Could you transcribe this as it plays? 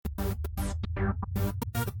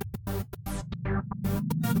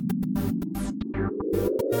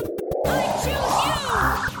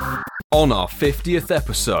On our 50th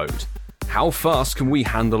episode, how fast can we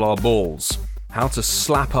handle our balls? How to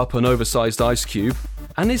slap up an oversized ice cube?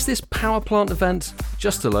 And is this power plant event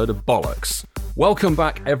just a load of bollocks? Welcome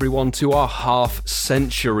back, everyone, to our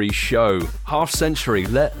half-century show. Half-century,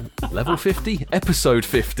 level 50? Episode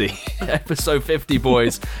 50. Episode 50,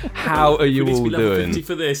 boys. How are you all doing? 50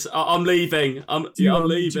 for this. I'm leaving. I'm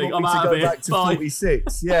leaving. I'm out of here. Back to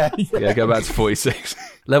 46. Yeah, go back to 46.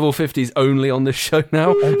 Level 50 is only on this show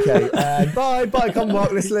now. Okay, bye, come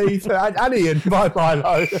Mark, let's leave. And Ian, bye,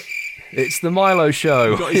 Milo. It's the Milo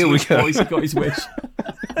Show. Here we go. Boys, he got his wish.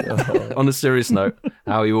 On a serious note,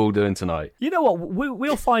 how are you all doing tonight? You know what?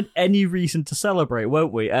 We'll find any reason to celebrate,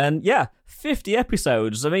 won't we? And yeah, 50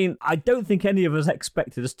 episodes. I mean, I don't think any of us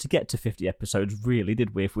expected us to get to 50 episodes, really,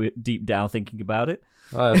 did we? If we're deep down thinking about it.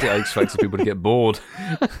 I think I expected people to get bored.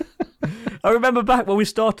 I remember back when we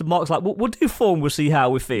started, Mark's like, we'll do 4 and we'll see how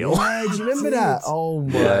we feel. Yeah, do you remember that? Oh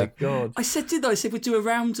my God. I said we'd do a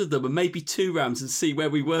round of them and maybe 2 rounds and see where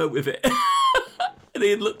we were with it. And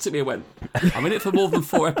Ian looked at me and went, I'm in it for more than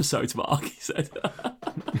 4 episodes, Mark, he said.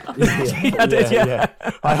 Yeah.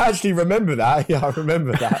 I actually remember that. Yeah, I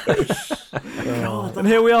remember that. God, and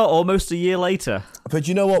here we are, almost a year later. But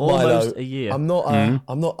you know what, Milo? Almost a year. I'm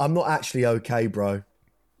not actually okay, bro.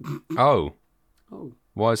 Oh.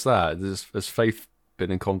 Why is that? Has Faith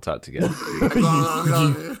been in contact again?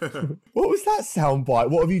 What was that soundbite?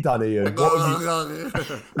 What have you done, Ian? What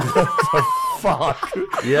the fuck?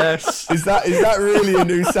 Yes. Is that really a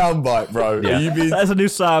new soundbite, bro? Yeah. That's a new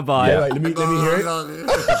soundbite. Yeah, wait, let me hear it.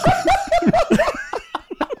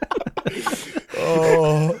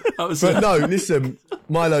 But no, listen,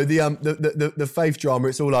 Milo, the Faith drama,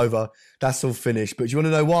 it's all over. That's all finished. But do you want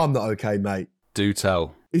to know why I'm not okay, mate? Do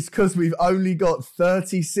tell. It's because we've only got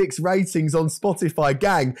 36 ratings on Spotify.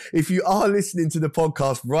 Gang, if you are listening to the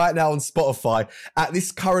podcast right now on Spotify, at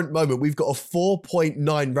this current moment, we've got a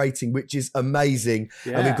 4.9 rating, which is amazing.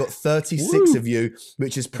 Yeah. And we've got 36 of you,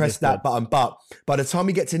 which has pressed that button. But by the time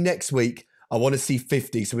we get to next week, I want to see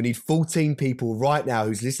 50. So we need 14 people right now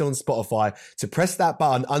who's listening on Spotify to press that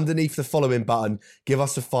button underneath the following button. Give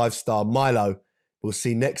us a 5-star. Milo, we'll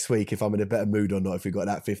see next week if I'm in a better mood or not, if we got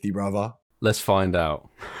that 50, brother. Let's find out.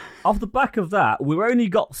 Off the back of that, we've only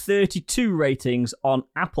got 32 ratings on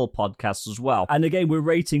Apple Podcasts as well. And again, we're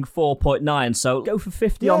rating 4.9, so go for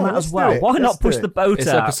 50 on that as well. Why not push the boat it's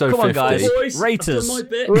out? Episode Come 50. on, guys. Boys, rate us. I've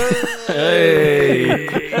done my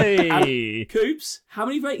bit. Hey. Coops, how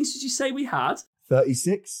many ratings did you say we had?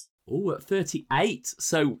 36. Oh, at 38.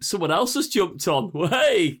 So someone else has jumped on.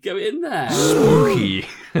 Hey, go in there. Spooky.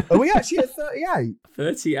 Are we actually at 38?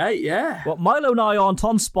 38, yeah. Well, Milo and I aren't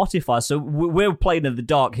on Spotify, so we're playing in the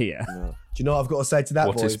dark here. Do you know what I've got to say to that,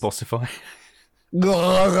 What boys? is Spotify?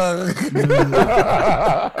 Actually,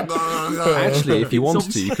 Actually, if you wanted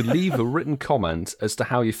to, you could leave a written comment as to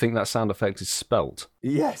how you think that sound effect is spelt.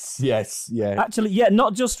 yes, yeah. Actually, yeah,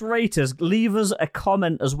 not just rate us. Leave us a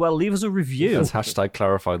comment as well. Leave us a review. Let's hashtag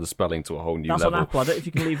clarify the spelling to a whole new That's level. on Apple. I don't know if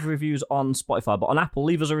you can leave reviews on Spotify, but on Apple,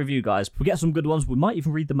 leave us a review, guys. If we get some good ones, we might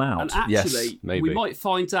even read them out. And actually, Yes, maybe. we might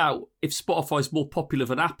find out if Spotify's more popular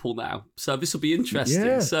than Apple now. So this will be interesting.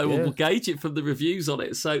 Yeah, We'll gauge it from the reviews on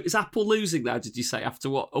it. So is Apple losing now, did you say, after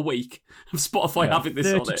what, a week of Spotify having this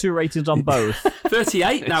on it? 32 ratings on both.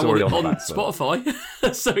 38 now already on on the back, Spotify.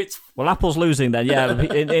 So it's... Well, Apple's losing then, yeah.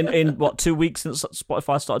 In what, 2 weeks since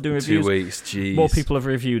Spotify started doing reviews? 2 weeks, jeez. More people have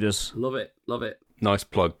reviewed us. Love it. Nice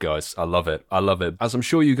plug, guys. I love it. As I'm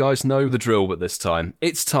sure you guys know the drill, but this time,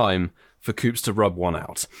 it's time for Coops to rub one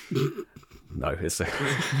out. No,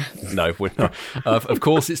 no, we're not. Of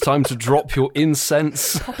course, it's time to drop your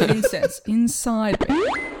incense. Pop incense inside me.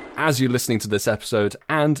 As you're listening to this episode,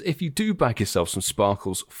 and if you do bag yourself some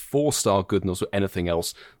sparkles, 4-star goodness, or anything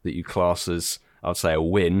else that you class as, I'd say, a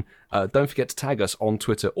win, don't forget to tag us on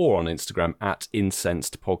Twitter or on Instagram at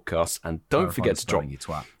Incensed Podcast, and don't forget to drop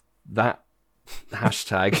that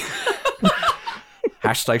hashtag.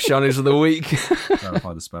 Hashtag Shinies of the Week.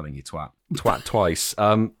 Clarify the spelling, you twat. Twat twice.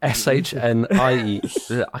 SHNIE.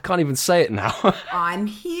 I can't even say it now. I'm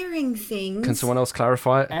hearing things. Can someone else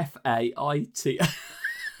clarify it? FAIT.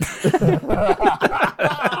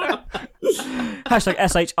 Hashtag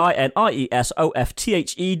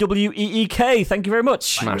SHINIESOFTHEWEEK. Thank you very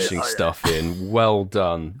much. Smashing stuff in. Well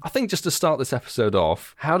done. I think just to start this episode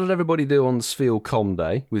off, how did everybody do on Sfeel Com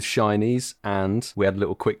Day with Shinies? And we had a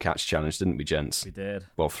little quick catch challenge, didn't we, gents? We did.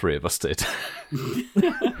 Well, 3 of us did.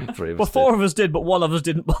 3 of Well, us 4 of us did, but 1 of us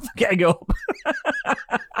didn't bother getting up.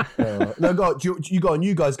 No, go on. You go on.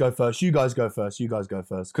 You guys go first. You guys go first.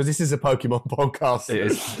 Because this is a Pokemon podcast.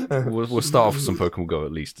 It is. We'll start off with some Pokemon Go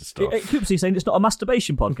at least to start. Coopsy saying it's not a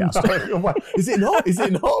masturbation podcast. Is it not?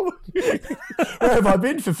 Where have I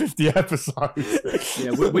been for 50 episodes?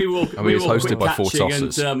 Yeah, we will. I mean, it's hosted by Four catching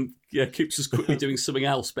Tossers. And Coops is quickly doing something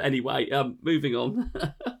else. But anyway, moving on.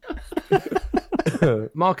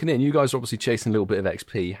 Mark and Ian, you guys are obviously chasing a little bit of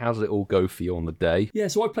XP. How does it all go for you on the day? Yeah,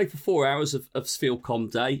 so I played for 4 hours of Sphere Com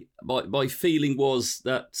Day. My feeling was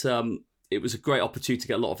that it was a great opportunity to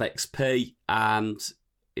get a lot of XP, and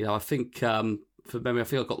I think from memory, I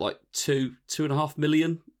think I got like 2.5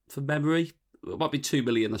 million from memory. It might be 2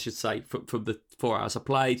 million, I should say, from the 4 hours I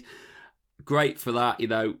played. Great for that,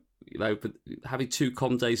 but having 2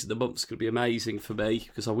 com days in the month is going to be amazing for me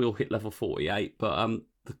because I will hit level 48. But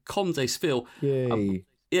the com days feel, Yay. we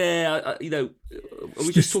You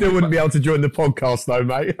still wouldn't be able to join the podcast though,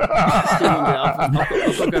 mate. I've got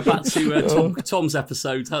to go back to Tom's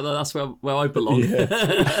episode. That's where I belong. Yeah.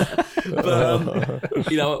 But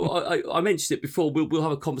I mentioned it before. We'll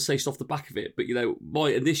have a conversation off the back of it. But my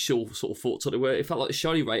initial sort of thoughts on it were it felt like the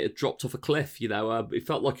shiny rate had dropped off a cliff. It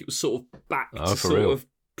felt like it was sort of back to sort of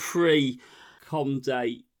pre-com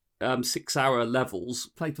day 6 hour levels.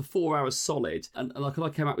 Played for 4 hours solid, and like I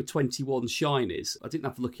came out with 21 shinies. I didn't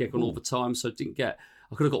have the lucky egg on all the time, so I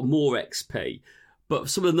could have got more XP. But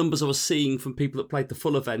some of the numbers I was seeing from people that played the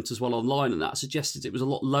full event as well online and that suggested it was a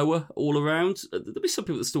lot lower all around. There'll be some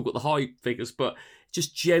people that still got the high figures, but it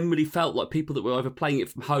just generally felt like people that were either playing it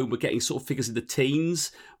from home were getting sort of figures in the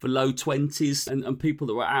teens, for low 20s, and people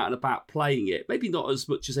that were out and about playing it, maybe not as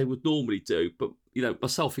much as they would normally do, but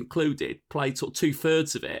myself included, played sort of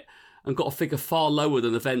 2/3 of it and got a figure far lower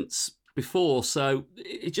than events before. So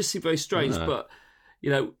it just seemed very strange, but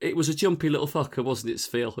it was a jumpy little fucker, wasn't it,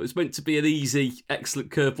 Sphere? It was meant to be an easy, excellent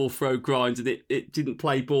curveball throw grind, and it didn't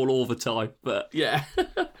play ball all the time. But yeah,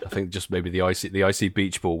 I think just maybe the icy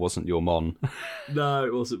beach ball wasn't your mon. No,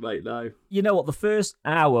 it wasn't, mate. No. You know what? The first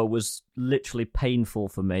hour was literally painful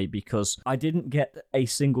for me because I didn't get a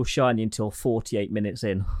single shiny until 48 minutes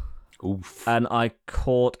in. Oof. And I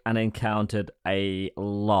caught and encountered a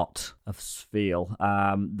lot of Sphere.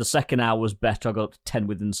 The second hour was better. I got up to 10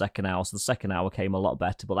 within the second hour, so the second hour came a lot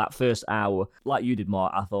better. But that first hour, like you did,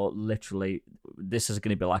 Mark, I thought literally this is going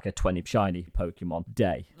to be like a 20 shiny Pokemon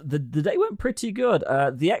day. The day went pretty good.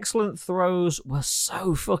 The excellent throws were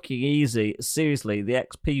so fucking easy. Seriously, the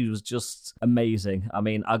XP was just amazing. I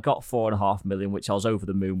mean, I got 4.5 million, which I was over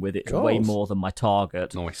the moon with. It's way more than my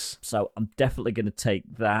target. Nice. So I'm definitely going to take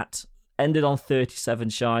that. Ended on 37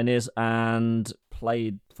 shinies and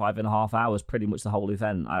played 5.5 hours, pretty much the whole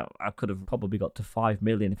event. I could have probably got to 5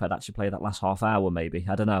 million if I'd actually played that last half hour, maybe.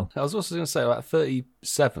 I don't know. I was also going to say, about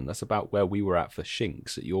 37, that's about where we were at for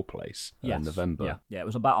Shinx at your place in November. Yeah, it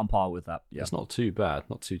was about on par with that. Yeah. It's not too bad.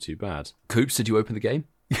 Not too bad. Coops, did you open the game?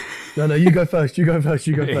 No, you go first. You go first.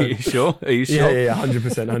 Are you sure? Yeah,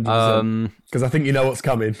 100%. Because I think you know what's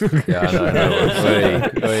coming. Yeah, I know.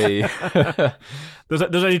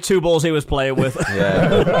 There's only 2 balls he was playing with.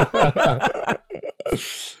 Yeah.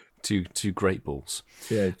 Two great balls.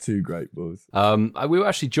 Yeah, 2 great balls. We were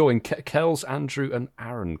actually joined. Kels, Andrew, and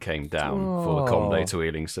Aaron came down for the com day to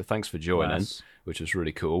Ealing, so thanks for joining, which was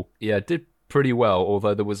really cool. Yeah, did pretty well,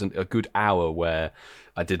 although there wasn't a good hour where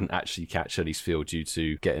I didn't actually catch any Sphere due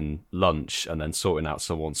to getting lunch and then sorting out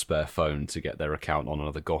someone's spare phone to get their account on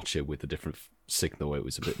another gotcha with a different signal. It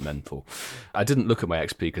was a bit mental. I didn't look at my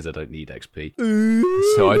XP because I don't need XP,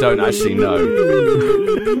 so I don't actually know.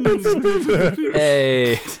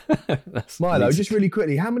 Hey, Milo, just really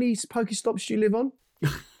quickly, how many Pokestops do you live on?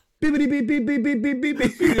 Bibbidi beep beep beep beep beep beep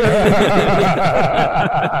beep.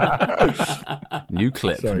 New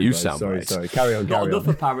clip, new sound. Sorry. Carry on. Not enough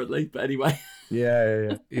apparently, but anyway.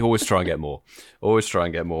 Yeah. You always try and get more.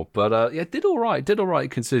 But did all right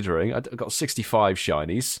considering. I got 65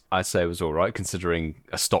 shinies. I'd say it was all right considering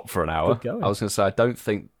a stop for an hour. I was going to say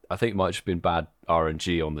I think it might have been bad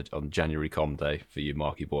RNG on January com day for you,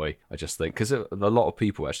 Marky boy. I just think because a lot of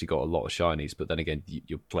people actually got a lot of shinies, but then again,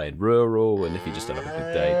 you're playing rural, and if you just don't have a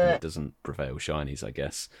good day, then it doesn't prevail shinies, I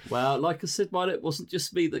guess. Well, like I said, Mike, it wasn't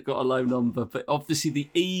just me that got a low number, but obviously the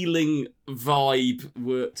Ealing vibe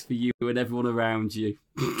worked for you and everyone around you.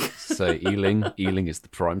 So Ealing is the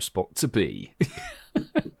prime spot to be.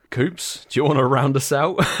 Coops, do you want to round us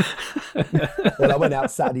out? Well, I went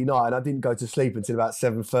out Saturday night and I didn't go to sleep until about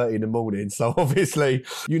 7:30 in the morning. So obviously,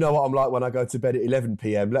 you know what I'm like when I go to bed at 11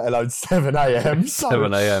 p.m, let alone 7 a.m.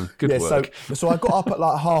 7 a.m. Good work. So I got up at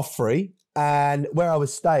like 3:30. And where I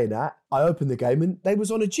was staying at, I opened the game and they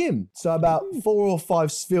was on a gym. So about 4 or 5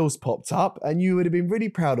 spheels popped up and you would have been really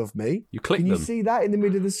proud of me. You clicked Can them. you see that in the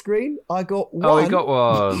middle of the screen? I got one. Oh, you got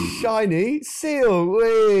one. Shiny seal.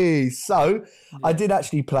 Whee! So I did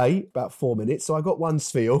actually play about 4 minutes. So I got one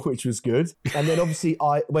sphere, which was good. And then obviously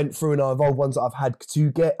I went through and I evolved ones that I've had to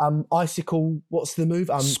get icicle. What's the move?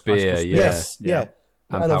 Spear, icicle, yeah. Yes, yeah. And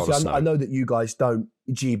And powder obviously snow. I know that you guys don't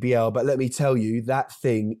GBL, but let me tell you, that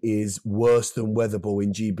thing is worse than Weatherball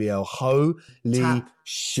in GBL. Holy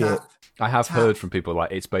shit. I have heard from people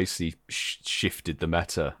like it's basically shifted the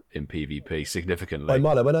meta in PvP significantly. Like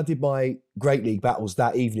Milo, when I did my Great League battles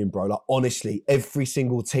that evening, bro, like honestly, every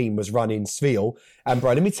single team was running Sphere. And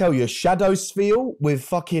bro, let me tell you, Shadow Sphere with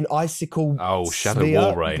fucking icicle. Oh, Shadow Sphere,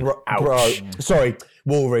 Walrein. Bro, sorry,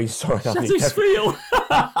 Walrein. Sorry, I Shadow Sphere.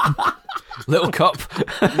 Little cup.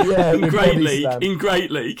 Yeah, in with Great body League. slam. In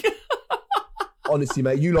Great League. Honestly,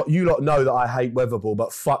 mate, you lot know that I hate Weatherball,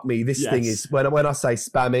 but fuck me, this thing is when I say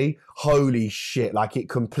spammy, holy shit! Like it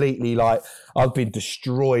completely, like I've been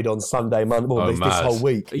destroyed on Sunday, Monday, this whole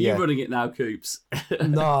week. Are you running it now, Coops?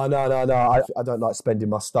 No. I don't like spending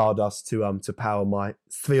my Stardust to power my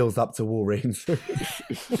Spheels up to Walreins.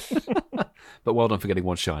 But well done for getting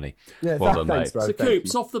one shiny. Yeah, well done, thanks, mate. bro. So, Thank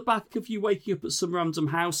Coops, you. off the back of you waking up at some random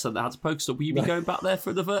house that had a Pokestop, will you be going back there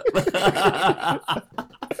for another?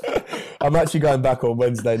 I'm actually going back on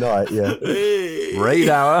Wednesday night. Yeah, Raid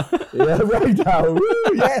hour. yeah, raid hour. Woo,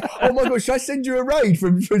 yeah. Oh my god, should I send you a raid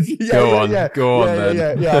from? Yeah, Go on, yeah, go on yeah,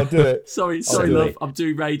 then. Yeah, I'll do it. Sorry, do love. it. I'm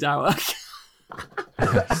doing raid hour.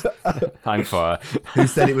 Hang fire. Who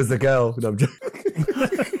said it was the girl? No, I'm joking.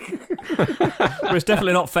 But it's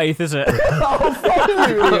definitely not Faith, is it? Oh, fuck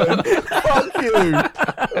you, Ian. Fuck you.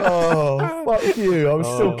 Oh, fuck you. I'm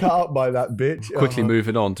still cut up by that bitch. Quickly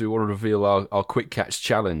moving on, do we want to reveal our quick catch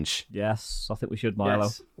challenge? Yes, I think we should, Milo.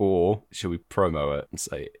 Yes. Or should we promo it and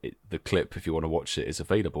say the clip, if you want to watch it, is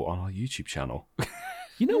available on our YouTube channel?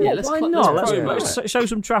 You know Yeah, what? let's Why cl- not? let's Let's promo show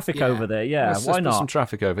some traffic over there. Yeah, Let's why put some not?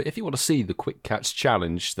 traffic over. If you want to see the quick catch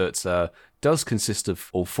challenge that does consist of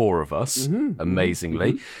all 4 of us,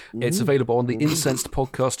 amazingly, it's available on the Incensed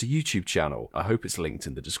Podcast YouTube channel. I hope it's linked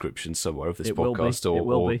in the description somewhere of this It will be. podcast, It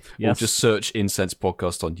will be. or Yes. just search Incensed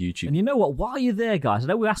Podcast on YouTube. And you know what? While you're there, guys, I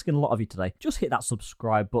know we're asking a lot of you today. Just hit that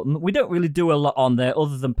subscribe button. We don't really do a lot on there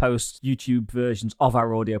other than post YouTube versions of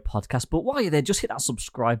our audio podcast. But while you're there, just hit that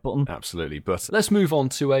subscribe button. Absolutely. But let's move on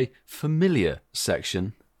to a familiar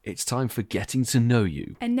section. It's time for Getting to Know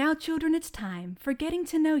You. And now, children, it's time for Getting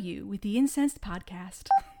to Know You with the Incensed Podcast.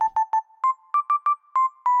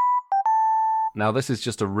 Now, this is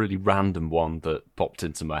just a really random one that popped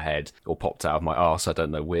into my head, or popped out of my arse, I don't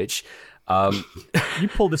know which. You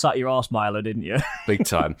pulled this out of your arse, Milo, didn't you? Big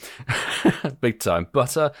time. Big time.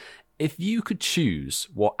 But if you could choose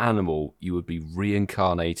what animal you would be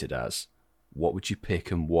reincarnated as, what would you pick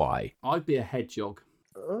and why? I'd be a hedgehog.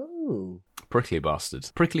 Oh. Prickly bastard.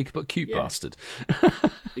 Prickly but cute Yeah. bastard.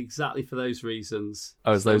 Exactly for those reasons.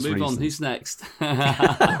 Oh, it's those move reasons. on. Who's next? I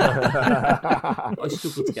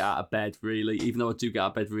struggle to get out of bed, really, even though I do get out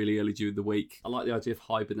of bed really early during the week. I like the idea of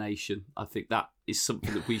hibernation. I think that is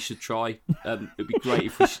something that we should try. It'd be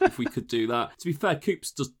great if we could do that. To be fair,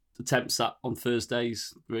 Coops does attempts that on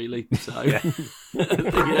Thursdays, really. So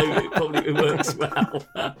it probably works well.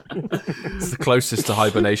 It's the closest to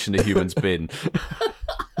hibernation a human's been.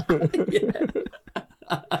 Yeah.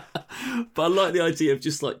 But I like the idea of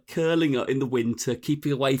just like curling up in the winter,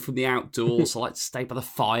 keeping away from the outdoors. I like to stay by the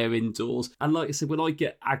fire indoors. And like I said, when I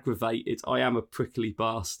get aggravated, I am a prickly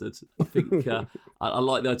bastard. I think I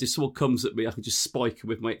like the idea if someone comes at me, I can just spike them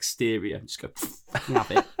with my exterior and just go,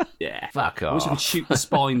 have it. Yeah. Fuck I wish I off. could shoot the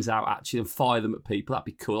spines out actually and fire them at people. That'd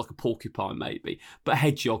be cool, like a porcupine maybe. But a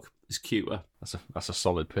hedgehog is cuter. That's a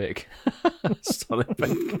solid pick. Solid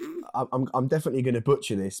pick. I'm definitely going to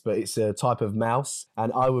butcher this, but it's a type of mouse,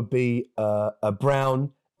 and I would be a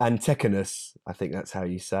brown Antechinus. I think that's how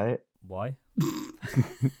you say it. Why? Oh,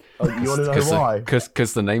 you want to know why?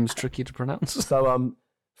 Because the name's tricky to pronounce. So,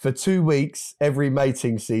 for 2 weeks, every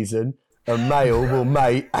mating season, a male will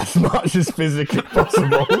mate as much as physically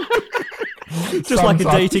possible. Just like a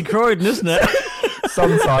dating Croydon, isn't it?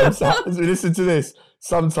 Sometimes, listen to this.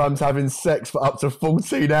 Sometimes having sex for up to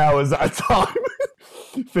 14 hours at a time,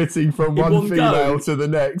 fitting from one one female go? to the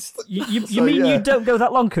next. You So, mean yeah. you don't go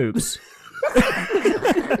that long, Coops?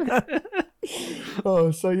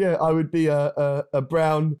 Oh, so yeah, I would be a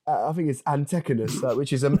brown, I think it's Antechinus,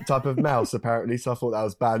 which is a type of mouse apparently, so I thought that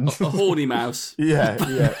was banned. A horny mouse. Yeah.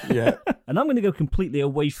 And I'm going to go completely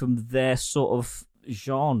away from their sort of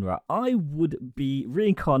genre. I would be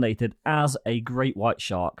reincarnated as a great white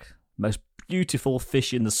shark. Most beautiful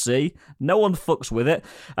fish in the sea. No one fucks with it.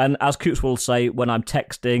 And as Coops will say, when I'm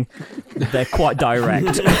texting, they're quite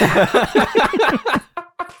direct.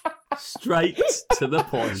 Straight to the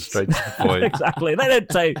point. Straight to the point. Exactly. They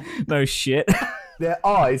don't say no shit. Their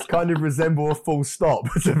eyes kind of resemble a full stop,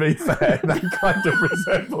 to be fair. They kind of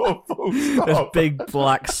resemble a full Those stop. big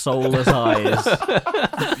black soulless eyes.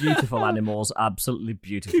 Beautiful animals. Absolutely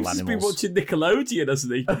beautiful He's just been animals. watching Nickelodeon,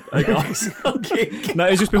 hasn't he? Hey guys. Okay. No,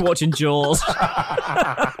 he's just been watching Jaws.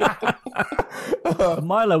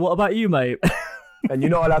 Milo, what about you, mate? And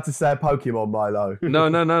you're not allowed to say a Pokemon, Milo.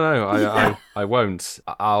 No. I won't.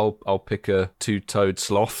 I'll pick a two-toed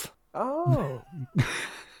sloth. Oh.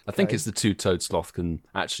 I think it's the two-toed sloth can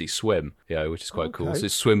actually swim, which is quite cool. Okay. So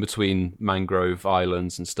swim between mangrove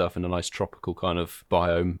islands and stuff in a nice tropical kind of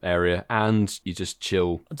biome area, and you just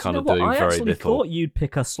chill, kind of doing I very actually little. thought you'd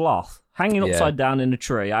pick a sloth hanging Yeah. upside down in a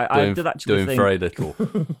tree. I did actually doing think very little.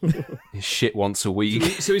 Shit once a week.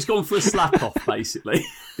 So he's gone for a slap off, basically.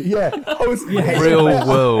 Yeah. Real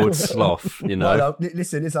world sloth, Milo,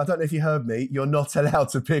 listen, I don't know if you heard me. You're not allowed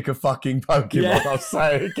to pick a fucking Pokemon. Yeah. I'll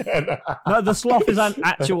say it again. no, the sloth is an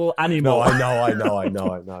actual animal. No, I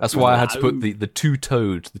know. That's why I had to put the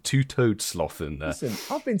two-toed sloth in there. Listen,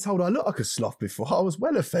 I've been told I look like a sloth before. I was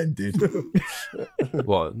well offended.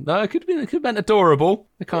 What? No, it could have been adorable.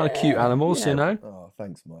 They're kind of cute animals, Oh,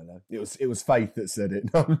 thanks, Milo. It was Faith that said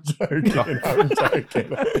it. No, I'm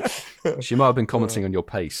joking. She might have been commenting on your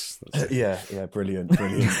pace. Yeah, brilliant.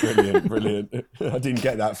 I didn't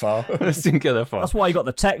get that far. I just didn't get that far. That's why you got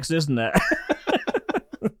the text, isn't it?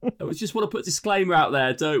 We just want to put a disclaimer out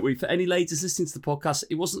there, don't we? For any ladies listening to the podcast,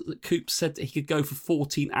 it wasn't that Coop said that he could go for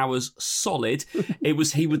 14 hours solid. It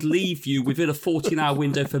was he would leave you within a 14-hour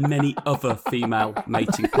window for many other female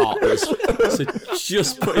mating partners. So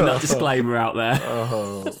just putting that disclaimer out there.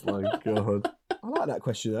 Oh my god. I like that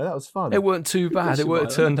question though. That was fun. It weren't too bad. It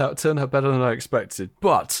turned out better than I expected.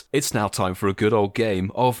 But it's now time for a good old game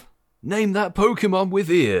of Name That Pokemon with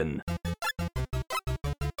Ian.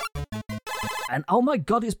 And oh my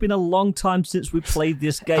god, it's been a long time since we played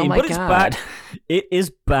this game, my but it's God. back. It is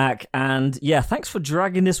back, and yeah, thanks for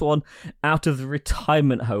dragging this one out of the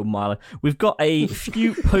retirement home, Milo. We've got a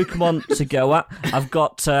few Pokemon to go at. I've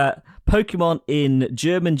got Pokemon in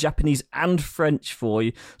German, Japanese, and French for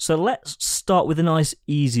you. So let's start with a nice,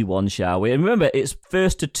 easy one, shall we? And remember, it's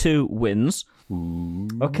first to 2 wins.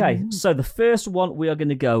 Okay, so the first one we are going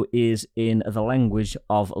to go is in the language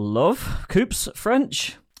of love. Coops,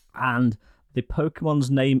 French, and the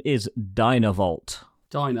Pokemon's name is Dynavolt.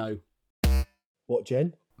 Dino. What,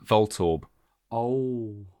 Jen? Voltorb.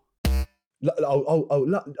 Oh.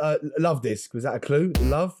 Love disc. Was that a clue?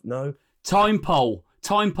 Love? No. Time pole.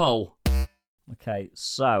 Okay,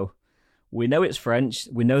 so we know it's French.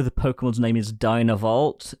 We know the Pokemon's name is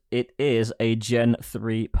Dynavolt. It is a Gen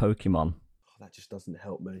 3 Pokemon. Oh, that just doesn't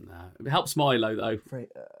help me. No. It helps Milo, though.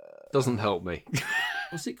 Doesn't help me.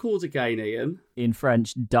 What's it called again, Ian? In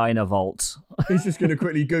French, Dynavolt. He's just going to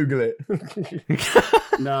quickly Google it.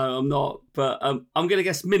 No, I'm not. But I'm going to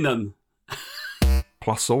guess Minun.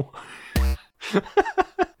 Plusle.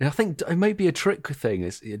 I think it may be a trick thing.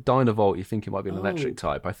 It's Dynavolt. You think it might be an electric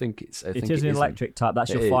type. I think it's. It is an electric type. That's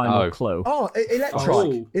your It is. final Oh. clue. Oh, Electrike.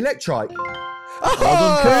 Oh. Electrike.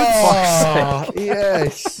 Fuck's sake.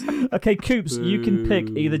 Yes. Okay, Coops, you can pick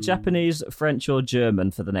either Japanese, French, or German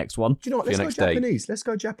for the next one. Do you know what? Let's For go your next date. Japanese. Let's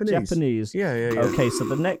go Japanese. Japanese. Yeah. Okay, so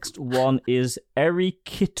the next one is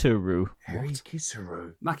Erikitaru. Harry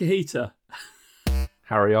Kizaru. Makihita.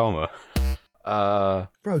 Hariyama.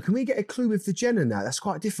 Bro, can we get a clue with the Gen in that? That's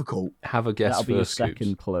quite difficult. Have a guess That'll be your first, Scoops.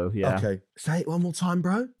 second clue, yeah. Okay. Say it one more time,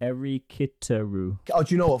 bro. Erikitaru. Oh,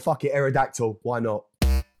 do you know what? Fuck it. Aerodactyl. Why not?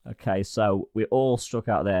 Okay, so we're all struck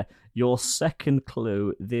out there. Your second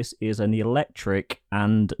clue, this is an electric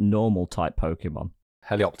and normal type Pokemon.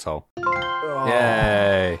 Helioptile.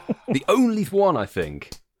 Yay. The only one, I think.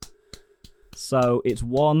 So it's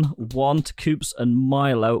 1-1 to Coops and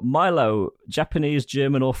Milo. Milo, Japanese,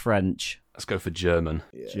 German, or French? Let's go for German.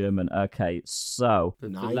 German. Okay, so The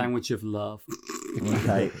language of love.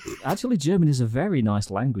 okay. Actually, German is a very nice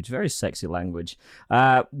language, very sexy language.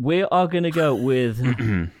 We are going to go with.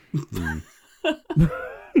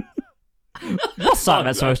 What's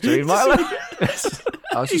that supposed to be, Milo?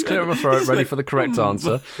 I was just clearing my throat, ready for the correct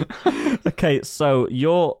answer. Okay, so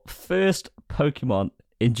your first Pokemon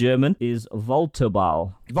in German is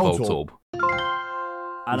Voltoball. Voltorb.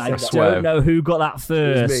 And You I said that. don't know who got that It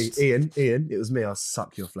first. was me. Ian. It was me. I'll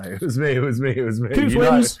suck your flame. It was me. Coops You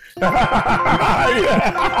know. wins.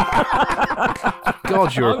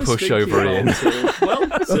 God, you're a pushover, Ian. Well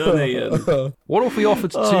done, Ian. What if we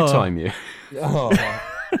offered to two-time you? Oh.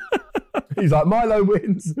 He's like, Milo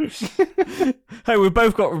wins. Hey, we've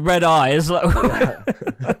both got red eyes. No,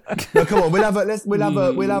 come on, we'll have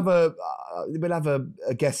a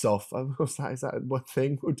guess off. What's that? Is that one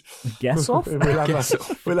thing? Guess off?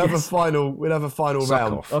 We'll have a final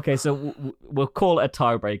round. Off. Okay, so we'll call it a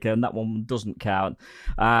tiebreaker, and that one doesn't count.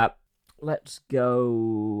 Let's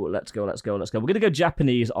go. We're going to go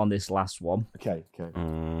Japanese on this last one. Okay.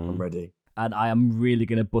 I'm ready. And I am really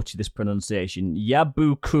going to butcher this pronunciation.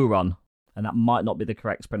 Yabukuron. And that might not be the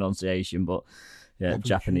correct pronunciation, but yeah,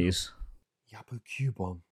 Japanese.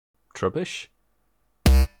 Yabukubon. Trubbish?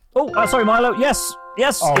 Oh, sorry, Milo. Yes,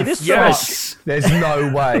 it is yes. Trubbish. There's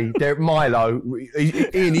no way. Milo.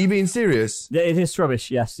 Ian, are you being serious? Yeah, it is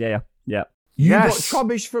Trubbish. Yes, yeah. You Yes. got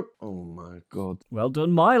Trubbish from... Oh, my God. Well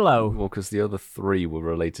done, Milo. Well, because the other three were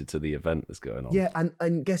related to the event that's going on. Yeah,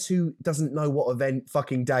 and guess who doesn't know what event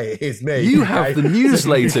fucking day it is? Me. You have the news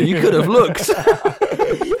later. You could have looked.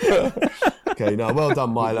 Okay, no, well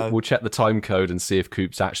done, Milo. We'll check the time code and see if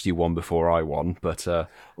Coops actually won before I won. But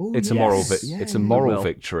it's a yes. moral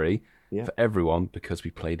victory Yeah. for everyone because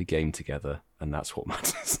we played a game together, and that's what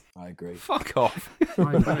matters. I agree. Fuck off.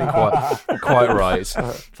 Quite right.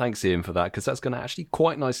 Thanks, Ian, for that, because that's going to actually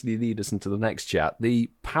quite nicely lead us into the next chat.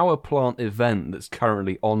 The power plant event that's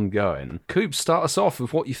currently ongoing. Coops, start us off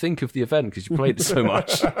with what you think of the event, because you played it so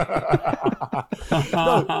much.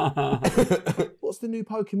 What's the new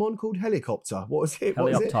Pokemon called? Helicopter. What is it?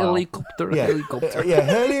 Helicopter. Yeah,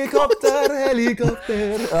 helicopter.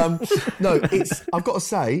 No, I've got to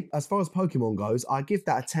say, as far as Pokemon goes, I give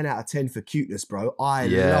that a 10 out of 10 for cuteness, bro. I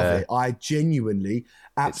love it. I genuinely,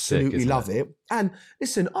 absolutely love it. And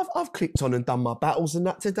listen, I've clicked on and done my battles and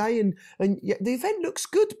that today, and yeah, the event looks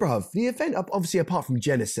good, bruv. The event, obviously, apart from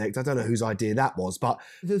Genesect, I don't know whose idea that was, but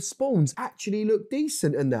the spawns actually look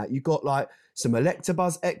decent and that. You got like some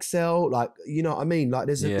Electabuzz XL, like, you know what I mean? Like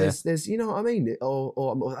there's you know what I mean?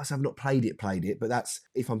 Or I've not played it, but that's,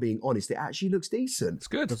 if I'm being honest, it actually looks decent. It's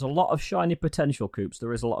good. There's a lot of shiny potential, Coops.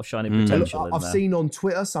 There is a lot of shiny potential in I've there. seen on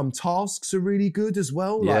Twitter some tasks are really good as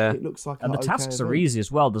well. Yeah. Like, it looks like And the tasks are easy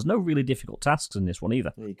as well. There's no really difficult tasks in this one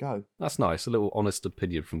either. There you go. That's nice. A little honest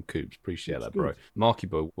opinion from Coops. Appreciate that, bro. Marky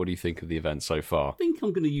Boy, what do you think of the event so far? I think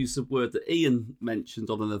I'm going to use the word that Ian mentioned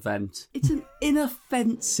on an event. It's an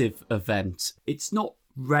inoffensive event. It's not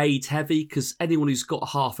raid heavy, because anyone who's got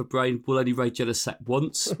half a brain will only raid Genesect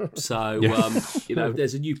once. So,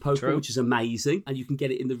 there's a new Pokemon, which is amazing, and you can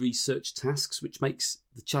get it in the research tasks, which makes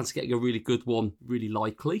the chance of getting a really good one really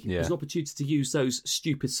likely. Yeah. There's an opportunity to use those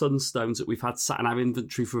stupid sunstones that we've had sat in our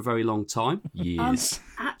inventory for a very long time. Yes.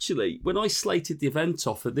 Actually, when I slated the event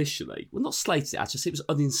off initially, well, not slated it, actually, it was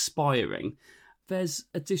uninspiring. There's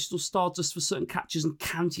additional Stardust for certain catches and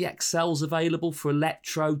Candy XLs available for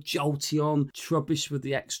Electro, Jolteon, Trubbish with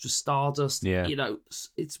the extra Stardust. Yeah. You know,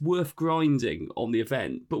 it's worth grinding on the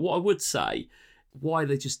event. But what I would say, why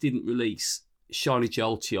they just didn't release Shiny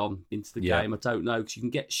Jolteon into the game, I don't know. Because you can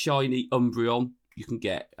get Shiny Umbreon.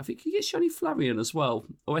 I think you get Shiny Flareon as well.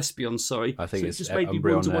 Or Espeon, sorry. I think so it's just made me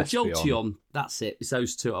Umbreon wonder why and Espeon. Jolteon. That's it. It's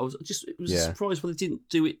those two. I was surprised why they didn't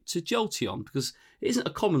do it to Jolteon, because it isn't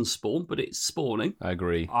a common spawn, but it's spawning. I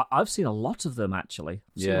agree. I've seen a lot of them, actually.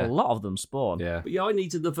 I've seen a lot of them spawn. Yeah. But yeah, I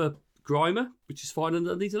need another Grimer, which is fine, and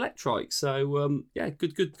I need Electrike. So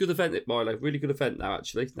good event at Milo. Really good event now,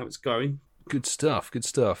 actually. Now it's going. Good stuff.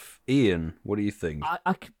 Ian, what do you think?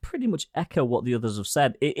 I can pretty much echo what the others have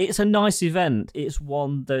said. It's a nice event. It's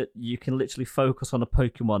one that you can literally focus on a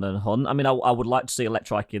Pokemon and hunt. I mean, I would like to see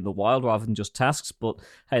Electrike in the wild rather than just tasks, but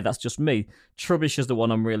hey, that's just me. Trubbish is the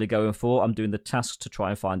one I'm really going for. I'm doing the tasks to try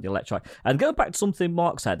and find the Electrike. And going back to something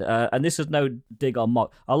Mark said, and this is no dig on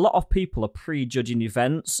Mark, a lot of people are prejudging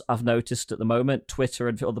events, I've noticed at the moment, Twitter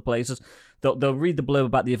and other places. They'll read the blurb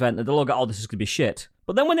about the event and they'll all go, oh, this is going to be shit.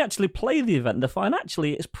 But then when they actually play the event, they find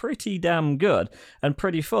actually it's pretty damn good and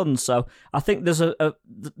pretty fun. So I think there's a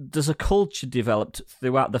culture developed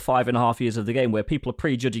throughout the 5.5 years of the game where people are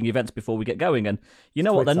prejudging events before we get going. And you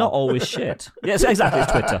know what? They're not always shit. Yes, exactly.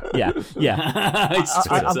 It's Twitter. Yeah.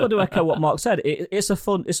 I've got to echo what Mark said. It's a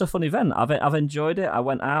fun event. I've enjoyed it. I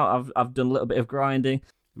went out. I've done a little bit of grinding.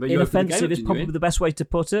 Inoffensive is probably the best way to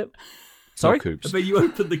put it. Sorry? I mean, you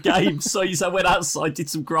opened the game, so you said, went outside, did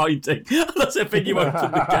some grinding. That's the thing, you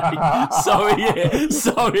opened the game.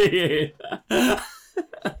 Sorry.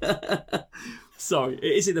 Sorry, it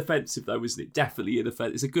is inoffensive though, isn't it? Definitely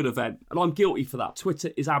inoffensive. It's a good event, and I'm guilty for that. Twitter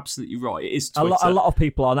is absolutely right. It is Twitter. A lot of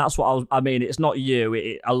people are, and that's what I mean. It's not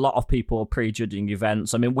you. A lot of people are prejudging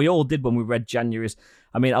events. I mean, we all did when we read January's.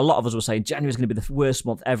 I mean, a lot of us were saying January's going to be the worst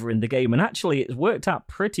month ever in the game, and actually, it's worked out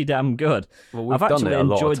pretty damn good. Well, we've done it a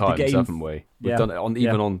lot of times, haven't we? We've done it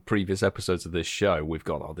on previous episodes of this show. We've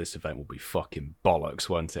gone, this event will be fucking bollocks,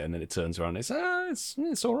 won't it? And then it turns around and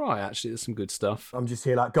it's all right, actually. There's some good stuff. I'm just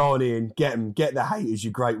here like, go on in, get them, get the haters,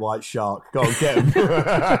 you great white shark. Go on, get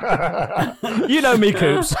them. You know me,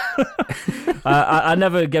 Coops. I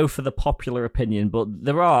never go for the popular opinion, but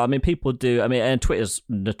there are. I mean, people do. I mean, and Twitter's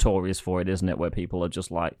notorious for it, isn't it? Where people are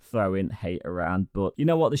just like throwing hate around. But you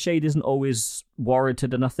know what? The shade isn't always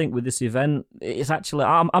warranted, and I think with this event, it's actually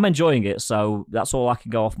I'm enjoying it. So that's all I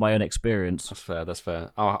can go off my own experience. That's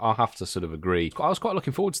fair. I'll have to sort of agree. I was quite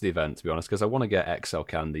looking forward to the event, to be honest, because I want to get XL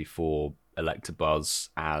candy for Electabuzz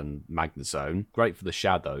and Magnezone. Great for the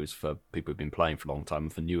Shadows, for people who've been playing for a long time,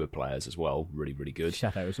 and for newer players as well. Really, really good.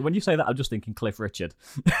 Shadows. When you say that, I'm just thinking Cliff Richard.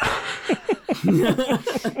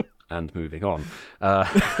 And moving on.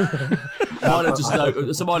 Milo just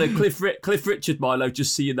know. So Milo, Cliff Richard, Milo,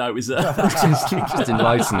 just so you know, is just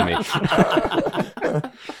enlighten me.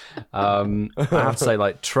 I have to say,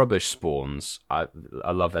 like, Trubbish spawns, I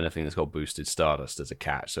love anything that's got boosted Stardust as a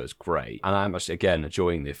catch, so it's great. And I'm actually, again,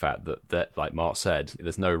 enjoying the fact that like Mark said,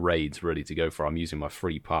 there's no raids really to go for. I'm using my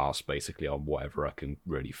free pass, basically, on whatever I can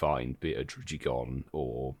really find, be it a Drigigon,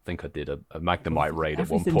 or I think I did a Magnemite raid at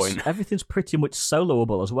one point. Everything's pretty much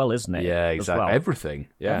soloable as well, isn't it? Yeah, exactly. Well. Everything.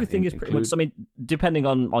 Yeah, everything is pretty much. I mean, depending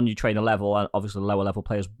on your trainer level, and obviously lower level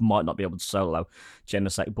players might not be able to solo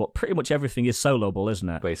Genesect, but pretty much everything is soloable, isn't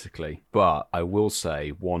it? Basically. But I will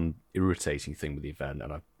say one irritating thing with the event,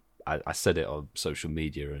 and I said it on social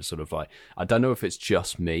media, and sort of like, I don't know if it's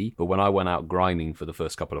just me, but when I went out grinding for the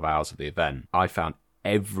first couple of hours of the event, I found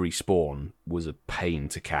every spawn was a pain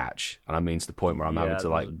to catch, and I mean to the point where I'm having to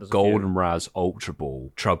like Golden Raz, Ultra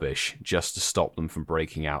Ball, Trubbish just to stop them from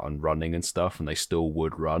breaking out and running and stuff, and they still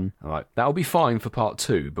would run. I'm like, that'll be fine for part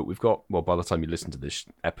 2, but we've got, well, by the time you listen to this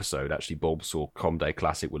episode, actually Bulbasaur Comday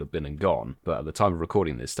Classic would have been and gone, but at the time of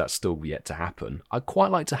recording this, that's still yet to happen. I'd quite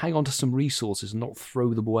like to hang on to some resources and not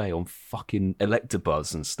throw them away on fucking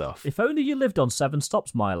Electabuzz and stuff. If only you lived on 7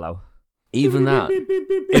 stops, Milo. Even that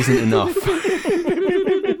isn't enough.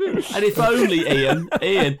 And if only, Ian,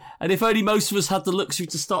 and if only most of us had the luxury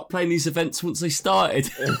to start playing these events once they started.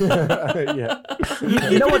 Yeah.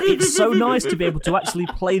 You know what? It's so nice to be able to actually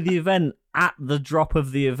play the event at the drop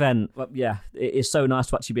of the event. But yeah, it is so nice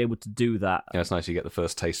to actually be able to do that. Yeah, it's nice you get the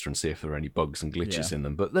first taster and see if there are any bugs and glitches in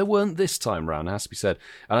them. But there weren't this time round, it has to be said.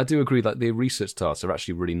 And I do agree that the research tasks are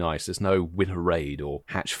actually really nice. There's no win a raid or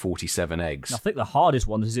hatch 47 eggs. I think the hardest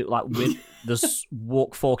one is this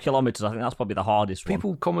walk 4 kilometers. I think that's probably the hardest one.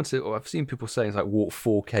 People commented, or I've seen people saying it's like walk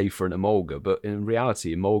 4k for an Emolga, but in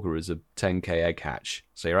reality, Emolga is a 10k egg hatch.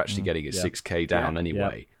 So you're actually getting it 6k down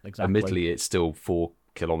anyway. Yeah, exactly. Admittedly, it's still 4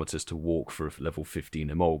 kilometers to walk for a level 15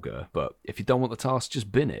 Emolga, but if you don't want the task,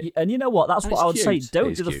 just bin it. And you know what? That's what I would say.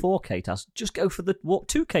 Don't do the cute. 4k task. Just go for the walk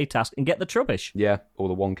 2k task and get the Trubbish. Yeah, or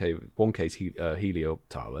the 1k's Helio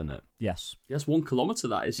tile, isn't it? Yes. Yes, 1 kilometer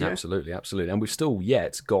that is, yeah. Absolutely. And we've still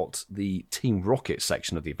yet got the Team Rocket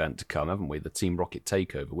section of the event to come, haven't we? The Team Rocket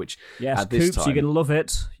takeover, which at this Coops, time... you're going to love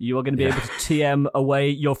it. You are going to be able to TM away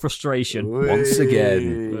your frustration. Once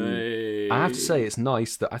again. I have to say, it's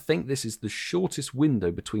nice that I think this is the shortest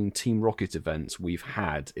window between Team Rocket events we've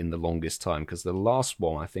had in the longest time, because the last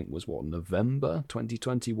one, I think, was, November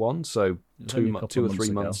 2021? So 2 or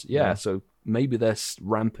 3 months. Yeah, so maybe they're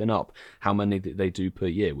ramping up how many they do per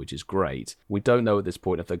year, which is great. We don't know at this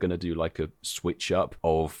point if they're going to do like a switch up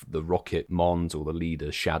of the Rocket Mons or the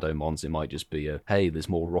leader Shadow Mons. It might just be hey, there's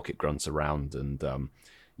more Rocket Grunts around, and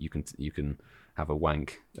you can have a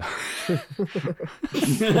wank.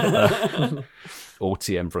 Or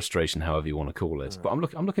TM frustration, however you want to call it. But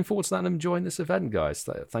I'm looking forward to that and enjoying this event, guys.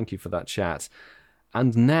 Thank you for that chat.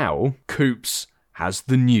 And now, Coops has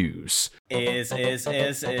the news. Is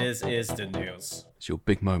the news. It's your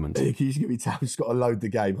big moment. Can you just give me time? I've just got to load the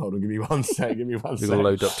game. Hold on, give me 1 sec. You've got to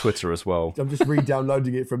load up Twitter as well. I'm just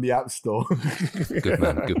re-downloading it from the App Store.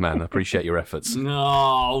 Good man. I appreciate your efforts.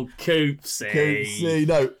 No, Coopsy.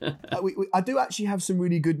 No, I do actually have some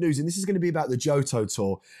really good news, and this is going to be about the Johto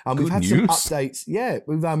tour. We've had news? some updates. Yeah,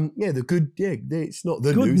 we've the good. Yeah, it's not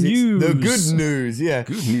the good news. It's the good news. Yeah,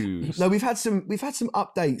 good news. No, we've had some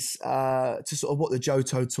updates to sort of what the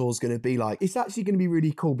Johto tour is going to be like. It's actually going to be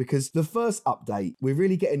really cool because the first update we're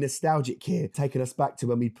really getting nostalgic here, taking us back to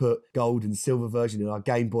when we put gold and silver version in our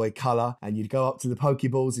Game Boy Color, and you'd go up to the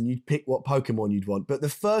Pokeballs and you'd pick what Pokemon you'd want. But the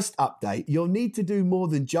first update, you'll need to do more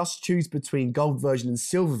than just choose between gold version and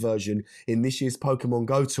silver version in this year's Pokemon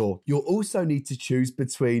Go Tour. You'll also need to choose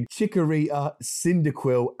between Chikorita,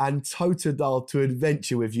 Cyndaquil, and Totodile to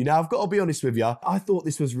adventure with you. Now, I've got to be honest with you, I thought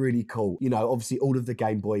this was really cool. You know, obviously all of the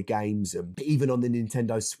Game Boy games, and even on the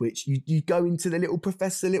Nintendo Switch, you go into the little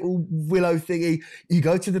professor, little willow thingy, you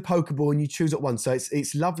go to the Pokeball and you choose at once. So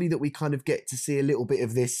it's lovely that we kind of get to see a little bit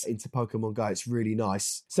of this into Pokemon Go. It's really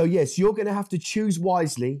nice. So yes, you're going to have to choose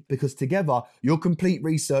wisely, because together you'll complete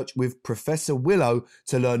research with Professor Willow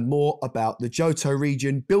to learn more about the Johto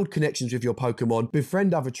region, build connections with your Pokemon,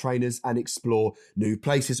 befriend other trainers, and explore new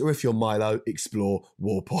places. Or if you're Milo, explore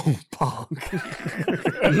Warpole Park.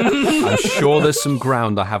 I'm sure there's some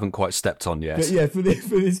ground I haven't quite stepped on yet. But yeah, for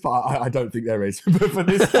this part, I don't think there is. But for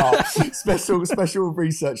this part, special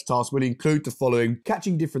research tasks will include the following: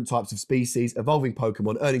 catching different types of species, evolving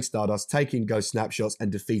Pokemon, earning Stardust, taking ghost snapshots,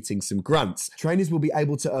 and defeating some grunts. Trainers will be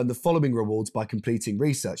able to earn the following rewards by completing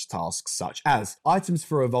research tasks, such as items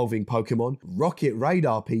for evolving Pokemon, rocket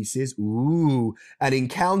radar pieces, an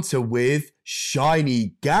encounter with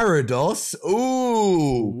shiny Gyarados,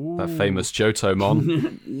 that famous Johto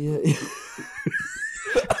mon. Yeah.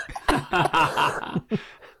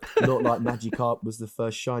 Not like Magikarp was the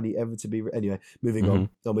first shiny ever to be... Anyway, moving on.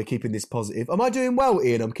 So we're keeping this positive. Am I doing well,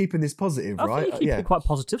 Ian? I'm keeping this positive, I right? think you're keeping it quite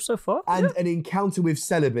positive so far. And an encounter with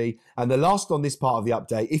Celebi. And the last on this part of the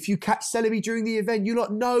update, if you catch Celebi during the event, you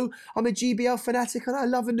lot know I'm a GBL fanatic and I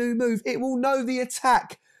love a new move. It will know the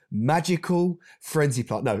attack. Magical Frenzy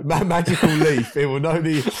Plant. No, Magical Leaf. It will know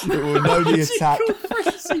the attack.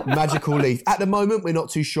 Magical Leaf. At the moment, we're not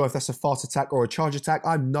too sure if that's a fast attack or a charge attack.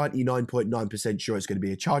 I'm 99.9% sure it's going to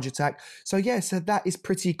be a charge attack. So that is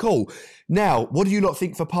pretty cool. Now, what do you lot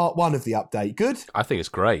think for part 1 of the update? Good? I think it's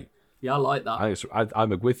great. Yeah, I like that.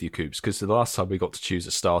 I'm with you, Coops, because the last time we got to choose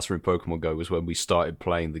a starter in Pokemon Go was when we started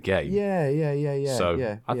playing the game. Yeah.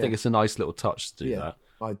 So I think it's a nice little touch to do that.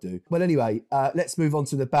 I do. Well, anyway, let's move on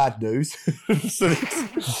to the bad news.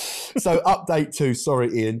 So update 2.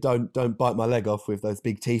 Sorry, Ian, don't bite my leg off with those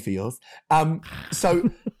big teeth of yours.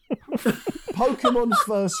 So Pokemon's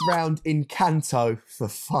first round in Kanto, for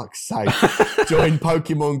fuck's sake, joined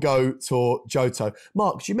Pokemon Go Tour Johto.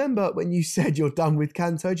 Mark, do you remember when you said you're done with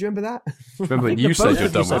Kanto? Do you remember that? Remember when you said you're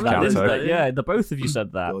done with Kanto? Yeah, the both of you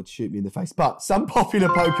said that. God, shoot me in the face. But some popular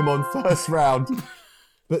Pokemon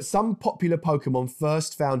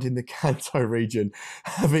first found in the Kanto region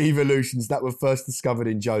have evolutions that were first discovered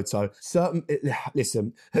in Johto.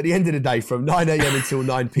 Listen, at the end of the day, from 9 a.m. until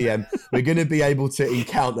 9 p.m, we're going to be able to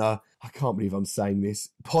encounter, I can't believe I'm saying this,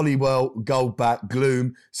 Poliwhirl, Golbat,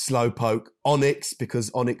 Gloom, Slowpoke, Onix, because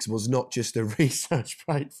Onix was not just a research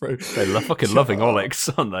breakthrough. They're fucking loving Onix,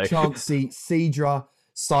 aren't they? Chansey, Seadra,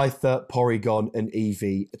 Scyther, Porygon, and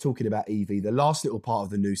Eevee. Talking about Eevee, the last little part of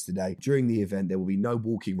the news today. During the event, there will be no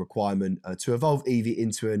walking requirement to evolve Eevee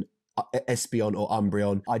into an Espeon or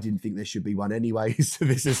Umbreon. I didn't think there should be one anyway, so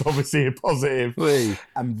this is obviously a positive.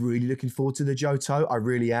 I'm really looking forward to the Johto. I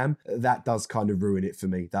really am. That does kind of ruin it for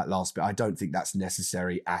me, that last bit. I don't think that's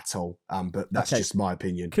necessary at all, but that's just my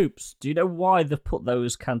opinion. Coops, do you know why they've put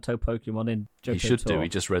those Kanto Pokemon in Johto? He should Tour? do. He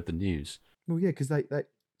just read the news. Well, yeah, because they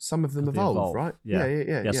some of them evolve, right?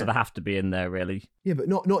 Yeah, so they have to be in there, really. Yeah, but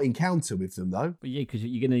not encounter with them, though. But yeah, because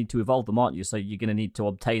you're going to need to evolve them, aren't you? So you're going to need to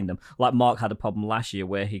obtain them. Like Mark had a problem last year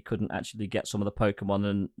where he couldn't actually get some of the Pokemon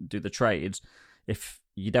and do the trades. If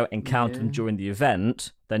you don't encounter them during the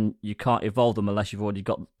event, then you can't evolve them unless you've already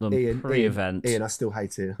got them pre-event. Ian, I still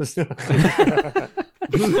hate it.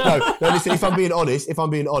 No, listen, if I'm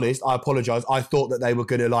being honest, I apologise. I thought that they were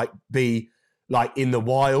going to be in the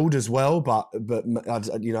wild as well, but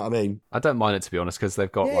you know what I mean. I don't mind it, to be honest, because they've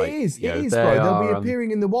got it is, bro. They'll be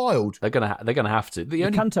appearing in the wild. They're gonna have to. The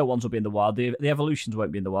Kanto ones will be in the wild. The evolutions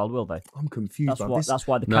won't be in the wild, will they? I'm confused. That's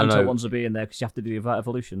why the Kanto ones will be in there, because you have to do the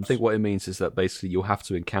evolutions. I think what it means is that basically you'll have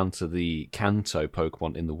to encounter the Kanto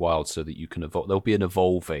Pokemon in the wild so that you can evolve. There'll be an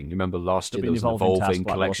evolving. You remember last year there was an evolving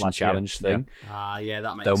collection challenge thing. Yeah,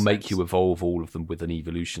 that makes sense. They'll make you evolve all of them with an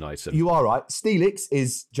evolution item. You are right. Steelix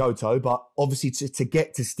is Johto, but obviously to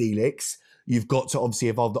get to Steelix, you've got to obviously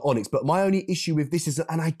evolve the Onix. But my only issue with this is,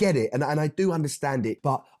 and I get it, and I do understand it,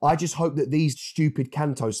 but I just hope that these stupid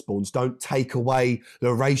Kanto spawns don't take away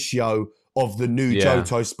the ratio of the new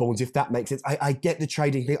Johto spawns, if that makes sense. I get the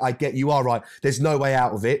trading thing. I get, you are right. There's no way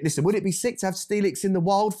out of it. Listen, would it be sick to have Steelix in the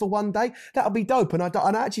wild for one day? That would be dope. And I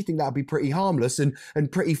actually think that would be pretty harmless and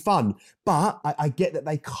pretty fun. But I get that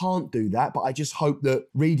they can't do that. But I just hope that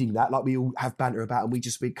reading that, like we all have banter about, and we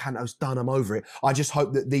Kanto's done, I'm over it. I just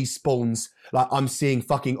hope that these spawns, like I'm seeing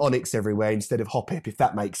fucking Onyx everywhere instead of Hoppip, if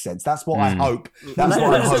that makes sense. That's what I hope. That's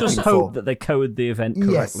what I'm hoping just hope that they code the event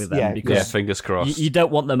correctly then. Because fingers crossed. You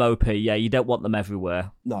don't want them OP. Yeah, you don't want them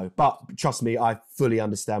everywhere. No, but trust me, I fully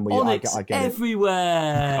understand where I get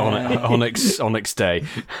everywhere. Onyx Day.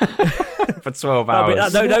 For 12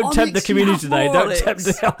 hours. Don't tempt the community today. Don't tempt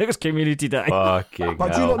the Onyx community day. Fucking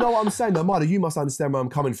But do you not know what I'm saying though, Milo? You must understand where I'm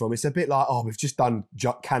coming from. It's a bit like, we've just done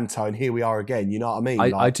Kanto and here we are again. You know what I mean?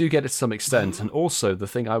 I do get it to some extent. And also the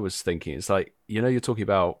thing I was thinking is like, you're talking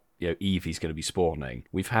about, Eevee's going to be spawning.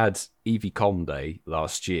 We've had Eevee Con Day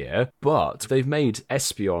last year, but they've made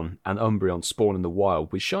Espeon and Umbreon spawn in the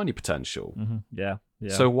wild with shiny potential. Mm-hmm. Yeah.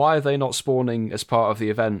 So why are they not spawning as part of the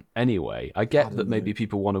event anyway? I get that maybe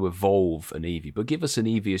people want to evolve an Eevee, but give us an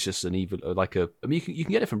Eevee as just an Eevee, you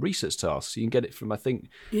can get it from research tasks. You can get it from, I think,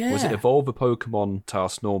 was it evolve a Pokemon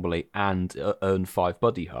task normally and earn 5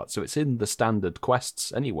 buddy hearts? So it's in the standard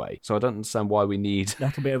quests anyway. So I don't understand why we need...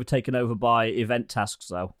 That'll be overtaken over by event tasks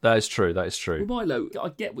though. That is true. Well, Milo, I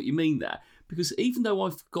get what you mean there. Because even though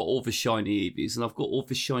I've got all the shiny Eevees and I've got all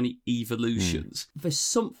the shiny evolutions, there's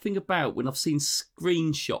something about when I've seen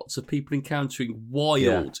screenshots of people encountering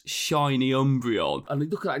wild, shiny Umbreon, and you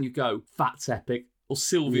look at that and you go, that's epic. Or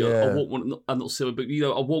Sylvia, I want one. I'm not Sylvia,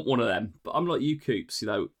 but I want one of them. But I'm like you, Coops.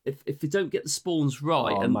 If they don't get the spawns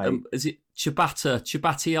right, and is it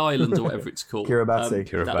Chibati Island or whatever it's called?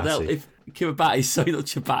 Kiribati. Kiribati, sorry, not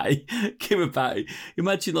Chibati. Kiribati.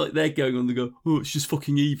 Imagine like they're going on and go, it's just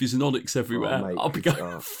fucking Eevees and Onyx everywhere. I'll be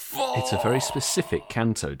going, fuck. It's a very specific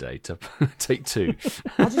Kanto day to take 2.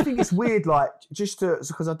 I just think it's weird, like,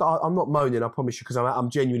 because I'm not moaning, I promise you, because I'm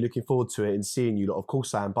genuinely looking forward to it and seeing you lot, of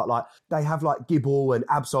course I am, but like, they have like Gible and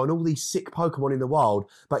Absol and all these sick Pokemon in the wild,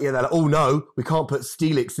 but they're like, oh no, we can't put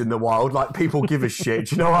Steelix in the wild, like, people give a shit,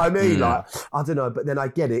 do you know what I mean? Like, I don't know, but then I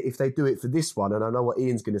get it, if they do it for this one, and I know what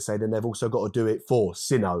Ian's going to say, then they've also got to do it for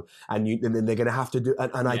Sinnoh, and then they're going to have to do,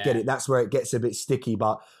 and I get it, that's where it gets a bit sticky,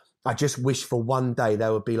 but I just wish for one day they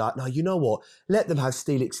would be like, no, you know what? Let them have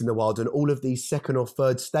Steelix in the wild and all of these second or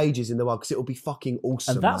third stages in the wild, because it will be fucking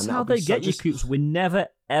awesome. And that's how they get you, Coops. We're never,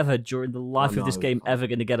 ever, during the life of this game, ever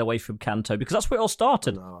going to get away from Kanto, because that's where it all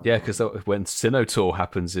started. Yeah, because when Sinnoh Tour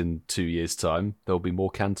happens in 2 years' time, there'll be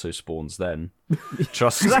more Kanto spawns then.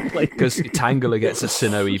 Trust exactly. Because Tangela gets a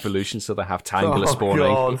Sinnoh evolution, so they have Tangela spawning.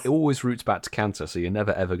 God. It always routes back to Kanto, so you're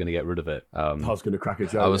never ever going to get rid of it. I was going to crack a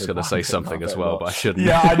joke. I was going to say something as well, but I shouldn't.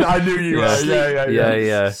 Yeah, I knew you were.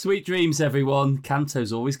 Yeah. Sweet dreams, everyone.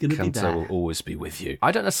 Kanto's always going to be there. Kanto will always be with you.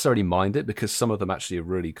 I don't necessarily mind it because some of them actually are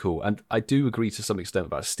really cool, and I do agree to some extent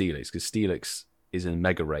about Steelix, because Steelix is in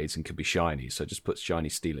Mega Raids and can be shiny, so just put shiny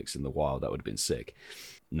Steelix in the wild. That would have been sick.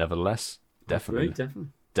 Nevertheless, definitely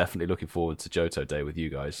looking forward to Johto Day with you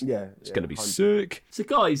guys. Yeah. It's going to be sick. So,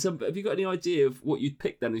 guys, have you got any idea of what you'd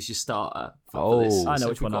pick then as your starter for this? I know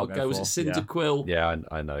which one I'll go for. Is it Cyndaquil? Yeah,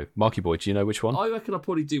 I know. Marky Boy, do you know which one? I reckon I'll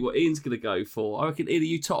probably do what Ian's going to go for. I reckon, Ian, are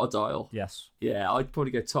you Totodile? Yes. Yeah, I'd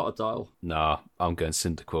probably go Totodile. Nah, I'm going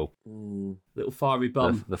Cyndaquil. Little fiery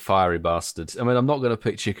bum. The fiery bastard. I mean, I'm not going to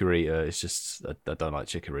pick Chikorita. It's just, I don't like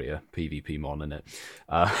Chikorita. PvP mon in it.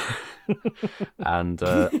 And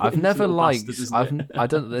I've never liked,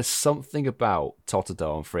 there's something about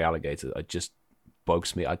Totodile and Free Alligator that just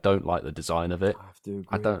bugs me. I don't like the design of it. I have to agree.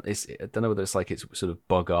 I don't know whether it's like it's sort of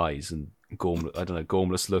bug eyes and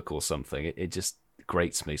gormless look or something. It just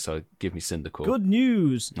grates me, so give me Cyndaquil. Good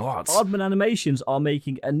news! What? Oddman Animations are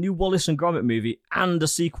making a new Wallace and Gromit movie and a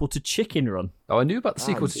sequel to Chicken Run. Oh, I knew about the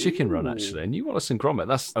sequel to Chicken Run, actually. I knew Wallace and Gromit.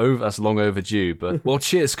 That's long overdue. But well,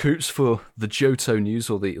 cheers, Coops, for the Johto news,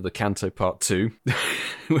 or the Kanto Part 2.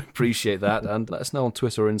 We appreciate that. And let us know on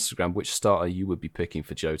Twitter or Instagram which starter you would be picking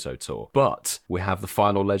for Johto Tour. But we have the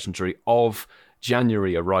final legendary of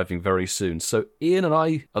January arriving very soon. So Ian and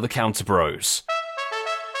I are the Counter Bros.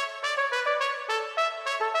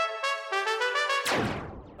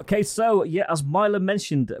 Okay, so, yeah, as Milo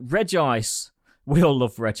mentioned, Regice. We all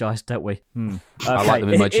love Regice, don't we? Okay. I like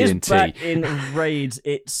them in my G&T. It is back in raids.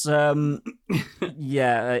 It's,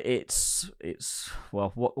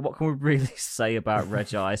 well, what can we really say about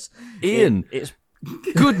Regice? Ian, it's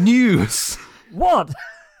good news. What?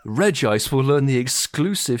 Regice will learn the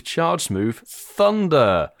exclusive charge move,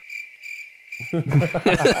 Thunder.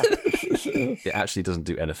 It actually doesn't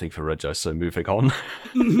do anything for Regice, so moving on.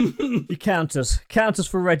 You counters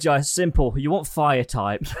for Regice, simple. You want fire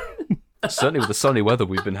types. Certainly with the sunny weather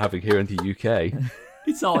we've been having here in the UK.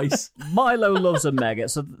 It's ice. Milo loves a Mega.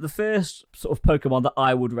 So the first sort of Pokemon that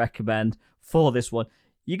I would recommend for this one,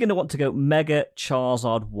 you're going to want to go Mega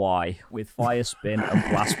Charizard Y with Fire Spin and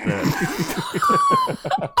Blast Burn.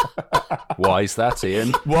 Why is that,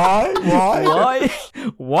 Ian? Why?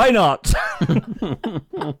 Why not?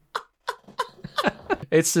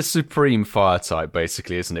 It's the supreme fire type,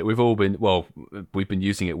 basically, isn't it? We've been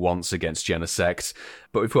using it once against Genesect,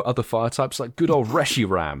 but we've got other fire types like good old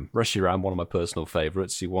Reshiram. Reshiram, one of my personal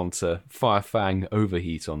favourites. You want a Fire Fang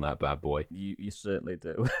Overheat on that bad boy. You certainly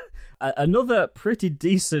do. Another pretty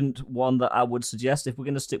decent one that I would suggest if we're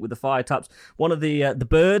going to stick with the fire types, one of the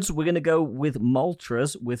birds, we're going to go with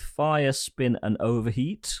Moltres with Fire Spin and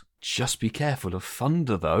Overheat. Just be careful of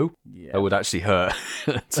thunder, though. Yeah. That would actually hurt,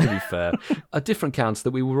 to be fair. A different counter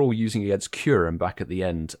that we were all using against Kyurem back at the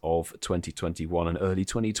end of 2021 and early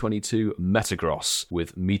 2022, Metagross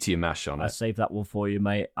with Meteor Mash on it. I saved that one for you,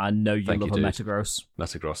 mate. I know you love a Metagross.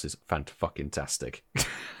 Metagross is fan-fucking-tastic.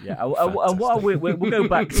 Yeah, and what we'll go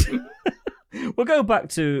back to... We'll go back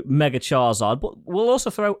to Mega Charizard, but we'll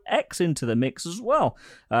also throw X into the mix as well.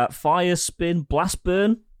 Fire Spin, Blast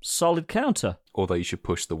Burn, solid counter. Although you should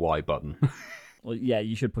push the Y button. Well, yeah,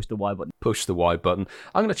 you should push the Y button. Push the Y button.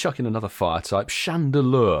 I'm going to chuck in another fire type.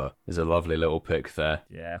 Chandelure is a lovely little pick there.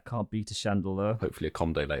 Yeah, can't beat a Chandelure. Hopefully a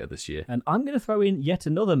Comde later this year. And I'm going to throw in yet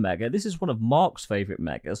another Mega. This is one of Mark's favourite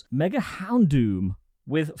Megas. Mega Houndoom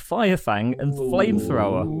with Fire Fang and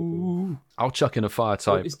Flamethrower. I'll chuck in a fire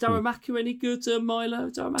type. Is Darumaka any good, Milo?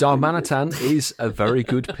 Darmanitan is a very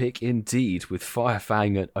good pick indeed with Fire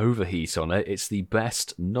Fang and Overheat on it. It's the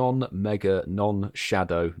best non-mega,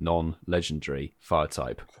 non-shadow, non-legendary fire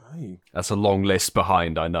type. Okay. That's a long list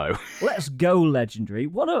behind, I know. Let's go legendary.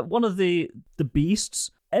 One of the beasts,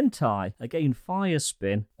 Entei. Again, Fire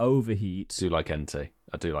Spin, Overheat. I do like Entei.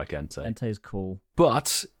 Entei is cool.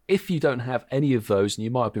 But if you don't have any of those, and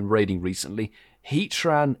you might have been raiding recently,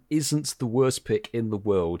 Heatran isn't the worst pick in the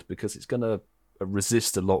world because it's going to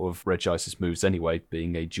resist a lot of Regice's moves anyway,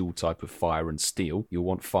 being a dual type of fire and steel. You'll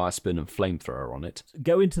want Fire Spin and Flamethrower on it.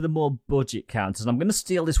 Go into the more budget counters. I'm going to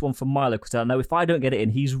steal this one from Milo because I know if I don't get it in,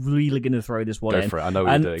 he's really going to throw this one in. Go for it, I know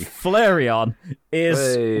what you're doing. Flareon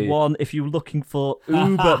is one if you're looking for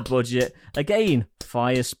uber budget. Again,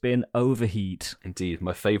 Fire Spin, Overheat. Indeed,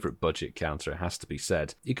 my favourite budget counter, it has to be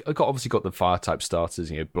said. You've obviously got the fire type starters,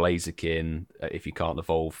 Blaziken. If you can't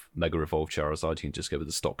evolve, Mega Evolve Charizard, you can just go with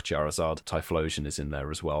the stock Charizard. Typhlosion is in there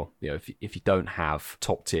as well. If you don't have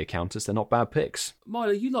top tier counters, they're not bad picks.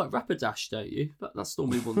 Milo, you like Rapidash, don't you? That's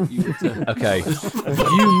normally one that you would. Okay,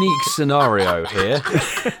 unique scenario here.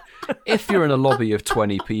 If you're in a lobby of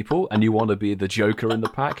 20 people and you want to be the Joker in the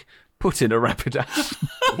pack, put in a Rapidash.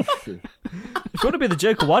 If you want to be the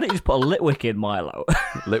Joker, why don't you just put a Litwick in, Milo?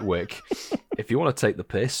 Litwick. If you want to take the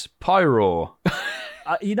piss, Pyroar.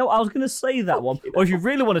 I was going to say that one. Or if you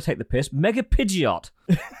really want to take the piss, Mega Pidgeot.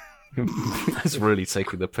 That's really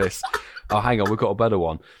taking the piss. Oh, hang on, we've got a better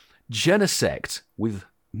one. Genesect with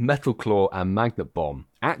Metal Claw and Magnet Bomb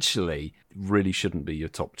actually really shouldn't be your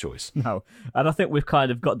top choice. No, and I think we've kind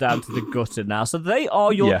of got down to the gutter now. So they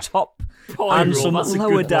are your top Pyro, and some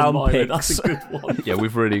lower down one, picks. That's a good one. Yeah,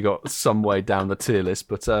 we've really got some way down the tier list,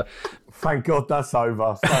 but thank God that's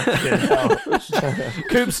over.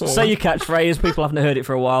 Coops, say your catchphrase. People haven't heard it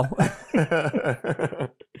for a while.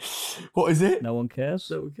 What is it? No one cares.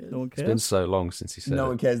 It's been so long since he said No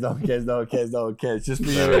one cares. Just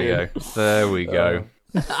me. There we go.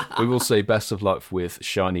 We will say best of luck with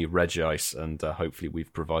shiny Regice, and hopefully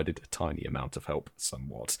we've provided a tiny amount of help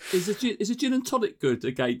somewhat. Is a gin and tonic good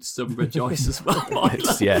against some Regice as well?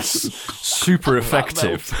 Yes, super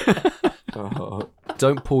effective.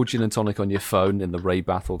 Don't pour gin and tonic on your phone in the raid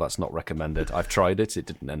battle. That's not recommended. I've tried it. It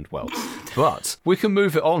didn't end well. But we can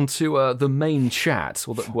move it on to the main chat.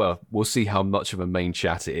 Well, we'll see how much of a main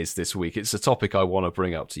chat it is this week. It's a topic I want to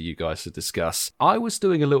bring up to you guys to discuss. I was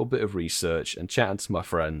doing a little bit of research and chatting to my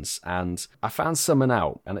friends, and I found something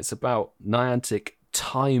out, and it's about Niantic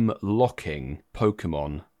time locking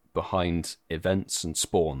Pokemon behind events and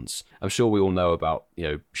spawns. I'm sure we all know about,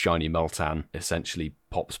 Shiny Meltan essentially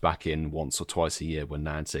pops back in once or twice a year when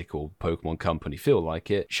Niantic or Pokemon Company feel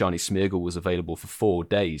like it. Shiny Smeargle was available for 4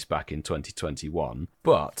 days back in 2021.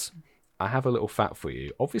 But I have a little fact for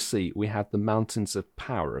you. Obviously, we had the Mountains of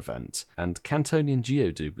Power event, and Cantonian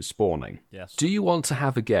Geodude was spawning. Yes. Do you want to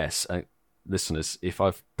have a guess? Listeners, if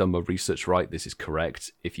I've done my research right, this is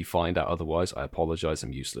correct. If you find out otherwise, I apologise,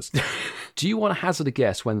 I'm useless. Do you want to hazard a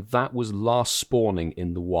guess when that was last spawning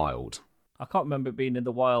in the wild? I can't remember it being in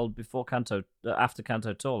the wild before after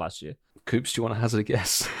Kanto Tour last year. Coops, do you want to hazard a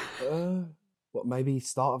guess? what, maybe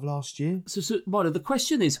start of last year? So Milo, the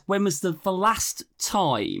question is, when was the last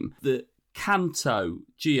time that Kanto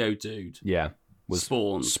Geodude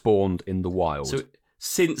spawned in the wild? So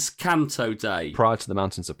since Kanto Day. Prior to the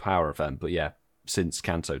Mountains of Power event, but yeah, since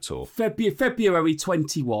Kanto Tour. February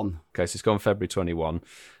 21. Okay, so it's gone February 21.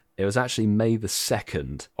 It was actually May the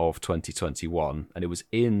 2nd of 2021, and it was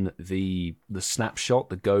in the snapshot,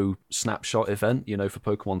 the Go snapshot event, for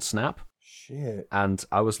Pokemon Snap. Shit. And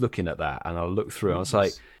I was looking at that, and I looked through, and I was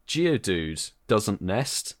like, Geodude doesn't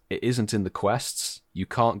nest. It isn't in the quests. You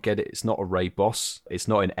can't get it. It's not a raid boss. It's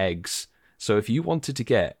not in eggs. So if you wanted to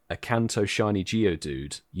get a Kanto shiny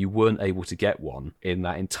Geodude, you weren't able to get one in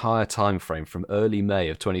that entire time frame from early May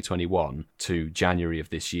of 2021 to January of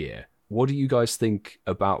this year. What do you guys think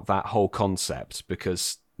about that whole concept?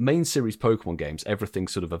 Because main series Pokemon games,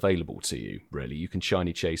 everything's sort of available to you, really. You can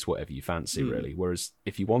shiny chase whatever you fancy, really. Whereas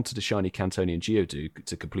if you wanted a shiny Cantonian Geodude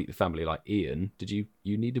to complete the family like Ian,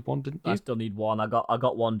 you needed one, didn't you? I still need one. I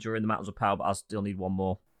got one during the Mountains of Power, but I still need one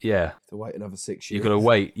more. Yeah. To wait another 6 years. You've got to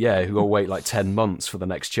wait, you've got to wait like 10 months for the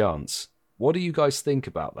next chance. What do you guys think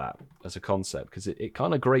about that as a concept? Because it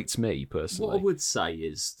kind of grates me personally. What I would say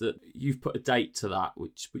is that you've put a date to that,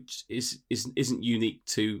 which isn't unique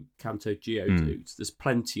to Kanto Geodude. There's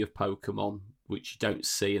plenty of Pokemon which you don't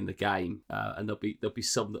see in the game, and there'll be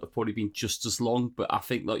some that have probably been just as long. But I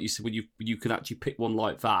think, like you said, when you can actually pick one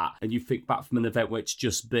like that, and you think back from an event where it's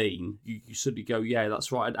just been, you suddenly go, yeah,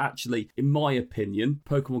 that's right. And actually, in my opinion,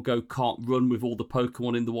 Pokemon Go can't run with all the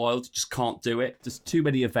Pokemon in the wild. You just can't do it. There's too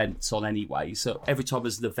many events on anyway. So every time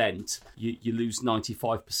there's an event, you lose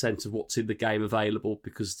 95% of what's in the game available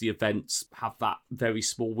because the events have that very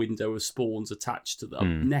small window of spawns attached to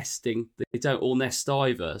them. Nesting, they don't all nest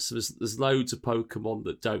either. So there's loads of Pokemon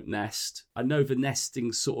that don't nest. I know the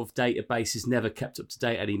nesting sort of database is never kept up to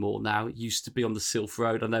date anymore now. It used to be on the Sylph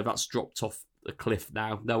Road. I know that's dropped off a cliff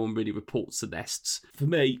now. No one really reports the nests. For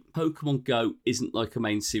me, Pokemon Go isn't like a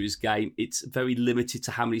main series game. It's very limited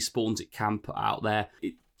to how many spawns it can put out there.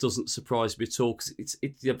 It doesn't surprise me at all because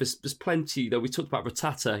there's plenty. We talked about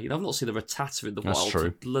Rattata. I've not seen a Rattata in the wild for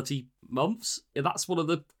bloody months. That's one of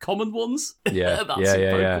the common ones. Yeah, that's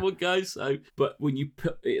Pokemon Go. So, but when you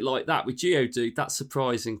put it like that with Geodude, that's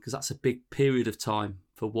surprising because that's a big period of time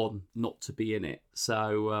for one not to be in it.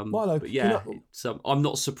 So, Milo, but yeah, I'm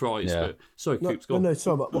not surprised. Yeah. But sorry, Coops, go on. No,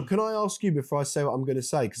 sorry. But can I ask you before I say what I'm going to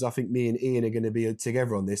say? Because I think me and Ian are going to be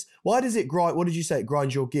together on this. Why does it grind? What did you say? It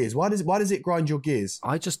grinds your gears. Why does it grind your gears?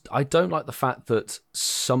 I don't like the fact that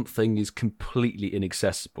something is completely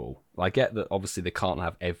inaccessible. I get that obviously they can't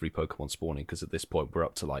have every Pokemon spawning because at this point we're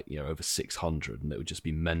up to over 600 and it would just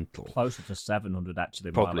be mental. Closer to 700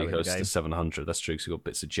 actually. Probably close to 700. That's true because we've got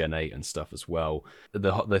bits of Gen 8 and stuff as well.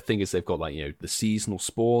 The thing is they've got the seasonal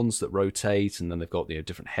spawns that rotate and then they've got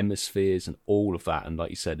different hemispheres and all of that and like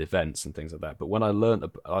you said events and things like that. But when I learned,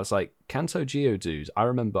 I was like, Kanto Geodude, I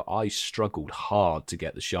remember I struggled hard to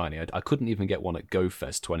get the shiny. I couldn't even get one at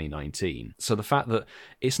GoFest 2019. So the fact that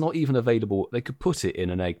it's not even available, they could put it in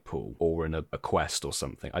an egg pool or in a quest or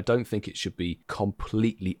something. I don't think it should be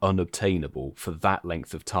completely unobtainable for that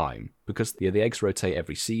length of time because the eggs rotate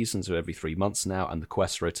every season, so every 3 months now, and the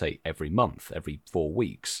quests rotate every month, every 4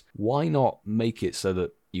 weeks. Why not make it so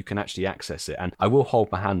that you can actually access it? And I will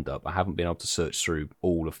hold my hand up. I haven't been able to search through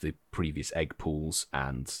all of the previous egg pools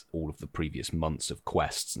and all of the previous months of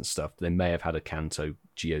quests and stuff. They may have had a Kanto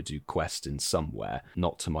Geodude quest in somewhere,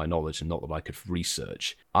 not to my knowledge and not that I could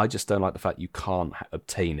research. I just don't like the fact you can't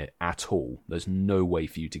obtain it at all. There's no way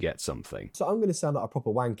for you to get something. So I'm going to sound like a proper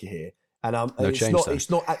wanker here. And it's not, and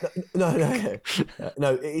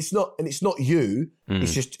it's not you.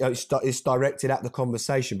 It's just it's directed at the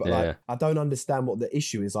conversation. But I don't understand what the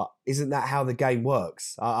issue is. Like, isn't that how the game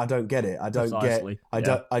works? I don't get it. I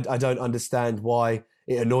don't understand why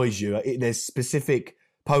it annoys you. There's specific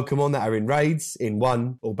Pokemon that are in raids in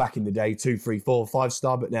 1 or back in the day 2, 3, 4, 5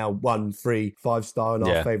 star, but now 1, 3, 5 star and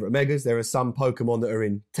our favorite megas. There are some Pokemon that are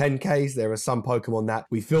in 10Ks. There are some Pokemon that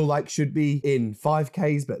we feel like should be in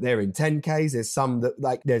 5Ks, but they're in 10Ks. There's some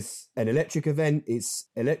that there's an electric event. It's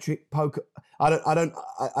electric Pokemon.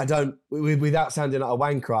 I don't, without sounding like a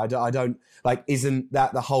wanker, I don't isn't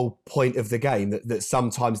that the whole point of the game that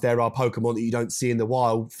sometimes there are Pokemon that you don't see in the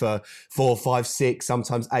wild for 4, 5, 6,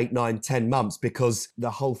 sometimes 8, 9, 10 months because the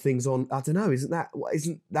whole thing's on, I don't know, isn't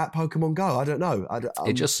that Pokemon Go? I don't know.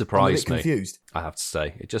 It just surprised me. Confused. I have to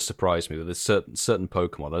say, it just surprised me that there's certain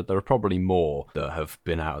Pokemon. There are probably more that have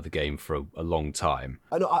been out of the game for a long time.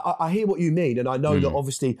 I hear what you mean, and I know that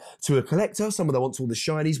obviously to a collector, someone that wants all the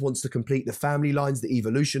shinies, wants to complete the family lines, the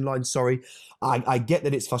evolution lines. Sorry, I get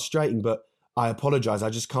that it's frustrating, but I apologise. I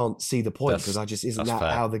just can't see the point because isn't that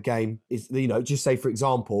fair. how the game is. Just say, for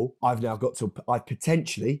example, I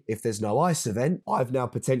potentially, if there's no ice event, I've now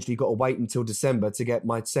potentially got to wait until December to get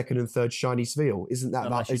my second and third shiny Sveal. Isn't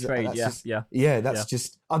that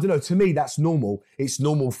just, I don't know. To me, that's normal. It's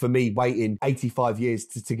normal for me waiting 85 years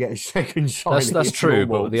to get a second shiny. That's true,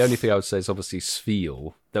 normal. But the only thing I would say is obviously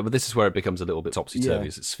Sveal. This is where it becomes a little bit topsy-turvy.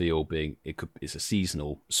 Is Sveal being it's a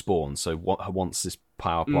seasonal spawn. So once this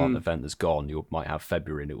power plant event is gone, you might have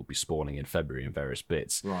February, and it will be spawning in February in various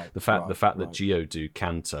bits. Right. The fact that Geodude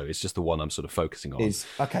Kanto is just the one I'm sort of focusing on. Is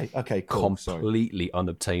okay, cool. Completely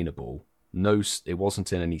unobtainable. No, it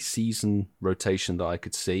wasn't in any season rotation that I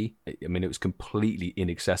could see. It was completely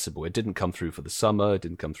inaccessible. It didn't come through for the summer. It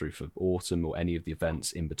didn't come through for autumn or any of the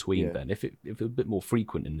events in between. Yeah. Then, if it was a bit more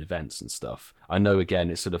frequent in events and stuff, I know. Again,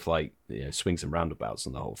 it's sort of like swings and roundabouts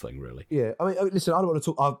and the whole thing, really. Yeah, listen, I don't want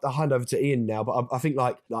to talk. I'll hand over to Ian now, but I think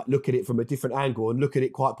like look at it from a different angle and look at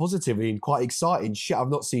it quite positively and quite exciting. Shit, I've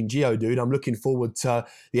not seen Geodude. I'm looking forward to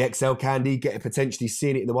the XL candy, potentially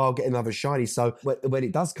seeing it in the wild, getting another shiny. So when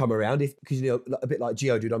it does come around, because a bit like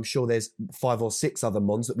Geodude, I'm sure there's 5 or 6 other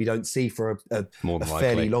mons that we don't see for a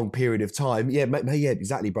fairly long period of time. Yeah,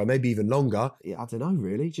 exactly, bro. Maybe even longer. Yeah, I don't know,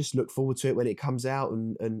 really. Just look forward to it when it comes out.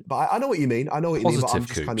 But I know what you mean. But I'm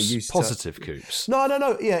just kind of used to positive Coops.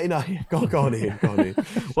 No. Yeah, go on, Ian.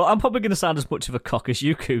 Well, I'm probably going to sound as much of a cock as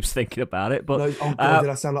you, Coops, thinking about it. But no, God, did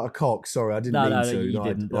I sound like a cock? Sorry, I didn't mean to. No, you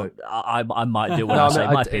didn't. No. I might do when I say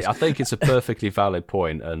my piece. I think it's a perfectly valid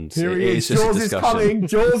point, and here it is just Jaws a discussion.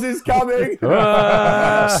 Jaws is coming.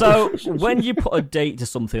 So when you put a date to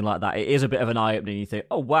something like that, it is a bit of an eye-opener. You think,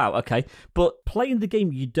 oh, wow, okay. But playing the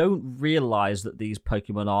game, you don't realise that these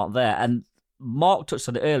Pokemon aren't there. And Mark touched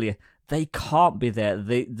on it earlier. They can't be there.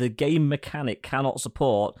 The game mechanic cannot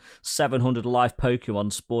support 700 live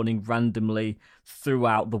Pokemon spawning randomly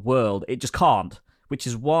throughout the world. It just can't. Which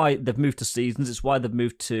is why they've moved to seasons. It's why they've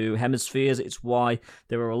moved to hemispheres. It's why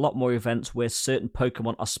there are a lot more events where certain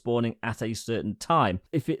Pokemon are spawning at a certain time.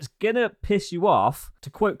 If it's gonna piss you off, to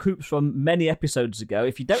quote Coops from many episodes ago,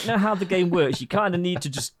 if you don't know how the game works, you kind of need to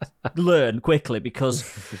just learn quickly, because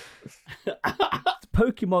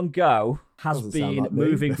Pokemon Go has been like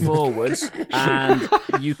moving forwards, and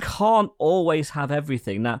you can't always have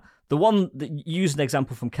everything. Now, the one that use an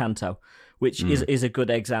example from Kanto, which is a good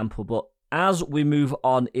example, but as we move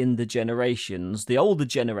on in the generations, the older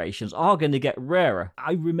generations are going to get rarer.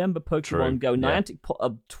 I remember Pokemon Go. Niantic put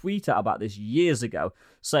a tweet out about this years ago,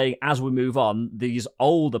 saying as we move on, these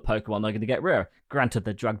older Pokemon are going to get rarer. Granted,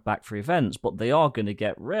 they're dragged back for events, but they are going to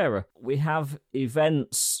get rarer. We have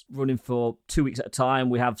events running for 2 weeks at a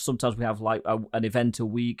time. Sometimes we have like an event a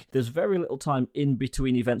week. There's very little time in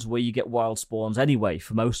between events where you get wild spawns anyway,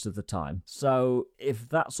 for most of the time. So if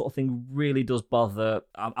that sort of thing really does bother,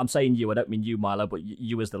 I'm saying you, I don't mean you, Milo, but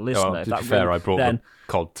you as the listener. To be fair, I brought the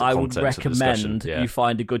content. I would recommend you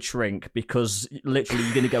find a good shrink, because literally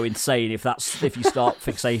you're going to go insane if you start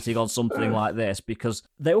fixating on something like this, because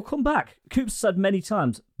they will come back. Coops said many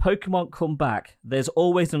times, Pokemon come back. There's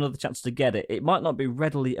always another chance to get it. It might not be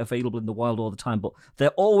readily available in the wild all the time, but they're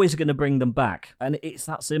always going to bring them back. And it's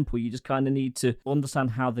that simple. You just kind of need to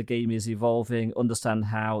understand how the game is evolving, understand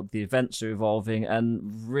how the events are evolving, and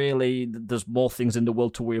really, there's more things in the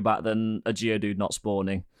world to worry about than a Geodude not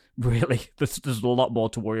spawning. Really, there's a lot more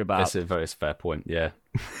to worry about. That's a very fair point, yeah.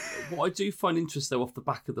 What I do find interesting, though, off the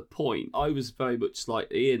back of the point, I was very much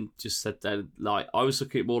like Ian just said then, like, I was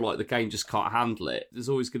looking at it more like the game just can't handle it. There's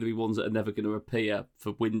always going to be ones that are never going to appear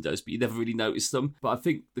for Windows, but you never really notice them. But I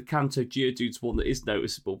think the Kanto Geodude's one that is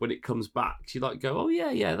noticeable when it comes back. You like go, oh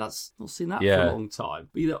yeah, that's not seen that for a long time.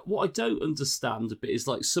 But what I don't understand a bit is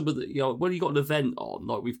like some of the, when you got an event on,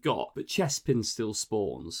 like we've got, but Chespin still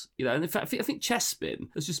spawns. And in fact, I think Chespin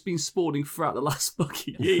has just been spawning throughout the last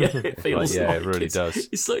fucking year. It feels like it really does.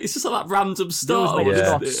 It's just like that random start.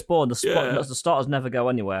 Spawn. The starters never go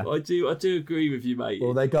anywhere. I do agree with you, mate.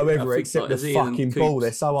 Well, they go everywhere except the fucking ball.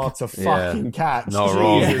 They're so hard to fucking catch. Not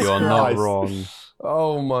wrong. You're not wrong.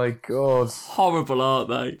 Oh my god. Horrible, aren't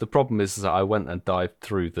they? The problem is that I went and dived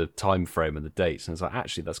through the time frame and the dates, and it's like,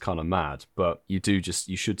 actually, that's kind of mad. But you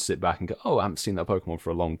should sit back and go, oh, I haven't seen that Pokemon for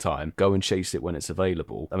a long time. Go and chase it when it's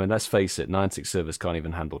available. I mean, let's face it, Niantic servers can't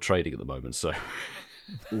even handle trading at the moment, so...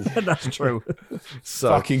 That's true.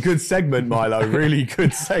 Fucking good segment, Milo. Really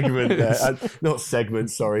good segment there. Not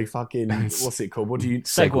segment, sorry. Fucking, what's it called? What do you...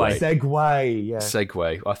 Segue. Segue, yeah.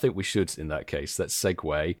 Segue. I think we should, in that case. Let's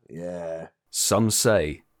segue. Yeah. Some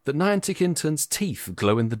say that Niantic interns' teeth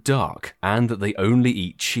glow in the dark and that they only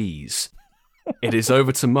eat cheese. It is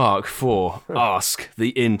over to Mark for Ask the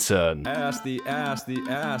Intern. Ask the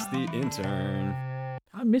intern.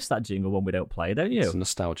 I miss that jingle when we don't play, don't you? It's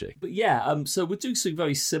nostalgic. But yeah, so we're doing something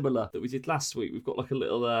very similar that we did last week. We've got like a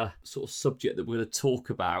little sort of subject that we're going to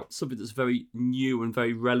talk about, something that's very new and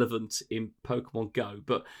very relevant in Pokemon Go.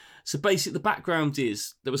 But so basically the background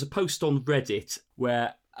is there was a post on Reddit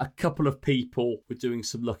where a couple of people were doing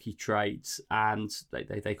some lucky trades, and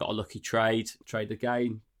they got a lucky trade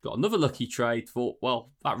again, got another lucky trade, thought,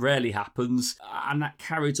 well, that rarely happens, and that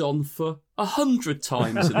carried on for 100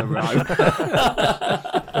 times in a row.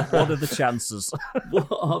 What are the chances? What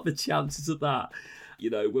are the chances of that? You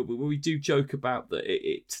know, when we do joke about that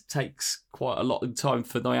it takes quite a lot of time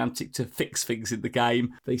for Niantic to fix things in the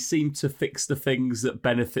game, they seem to fix the things that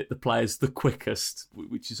benefit the players the quickest,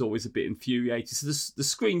 which is always a bit infuriating. So the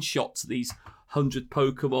screenshots of these 100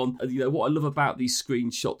 Pokemon, and you know what I love about these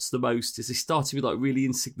screenshots the most is they started with like really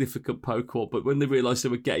insignificant Pokemon, but when they realised they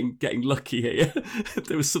were getting lucky here,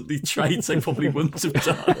 there was some trades they probably wouldn't have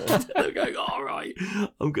done. They're going, all right,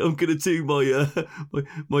 I'm going to do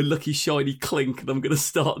my lucky shiny Clink, and I'm going to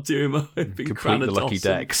start doing my complete the lucky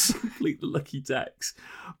decks. Complete the lucky decks.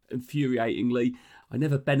 Infuriatingly, I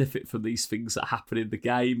never benefit from these things that happen in the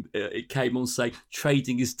game. It came on saying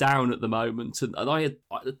trading is down at the moment, and I had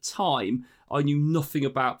at the time I knew nothing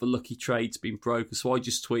about the lucky trades being broken, so I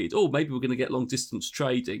just tweeted, "Oh, maybe we're going to get long distance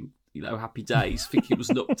trading." You know, happy days, thinking it was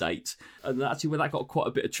an update. And actually, when that got quite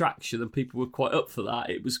a bit of traction and people were quite up for that,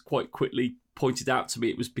 it was quite quickly pointed out to me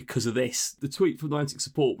it was because of this. The tweet from Niantic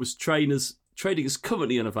Support was trading is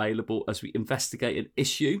currently unavailable as we investigate an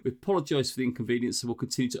issue. We apologise for the inconvenience and we'll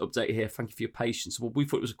continue to update here. Thank you for your patience. Well, we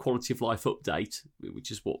thought it was a quality of life update,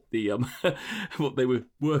 which is what the what they were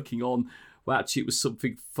working on. Well, actually, it was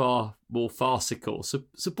something far more farcical. So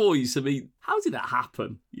boys, I mean, how did that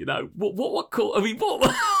happen? You know, what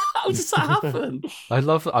how does that happen? I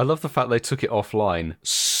love the fact they took it offline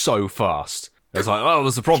so fast. It was like, oh,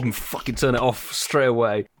 there's a problem. Fucking turn it off straight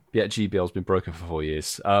away. Yeah, GBL's been broken for 4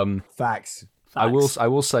 years. Facts. I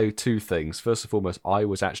will say two things. First and foremost, I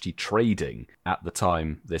was actually trading at the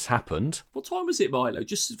time this happened. What time was it, Milo? I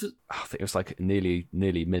think it was like nearly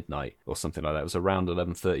midnight or something like that. It was around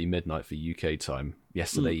 11:30 midnight for UK time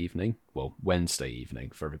yesterday evening. Well, Wednesday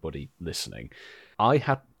evening for everybody listening. I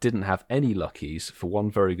didn't have any luckies for one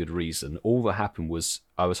very good reason. All that happened was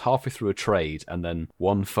I was halfway through a trade and then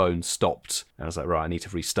one phone stopped. And I was like, right, I need to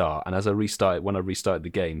restart. And when I restarted the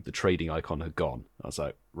game, the trading icon had gone. I was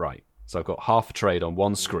like, right. So I've got half a trade on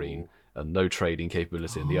one screen and no trading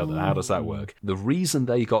capability in the other. How does that work? The reason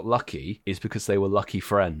they got lucky is because they were lucky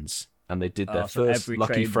friends. And they did their first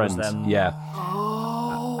lucky friends. Yeah.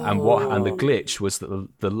 And the glitch was that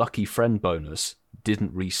the lucky friend bonus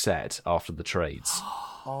didn't reset after the trades.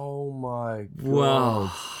 Oh my god!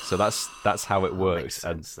 Wow. So that's how it works.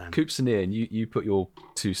 And Coops and Ian, you put your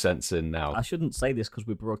 2 cents in now. I shouldn't say this because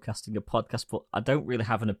we're broadcasting a podcast, but I don't really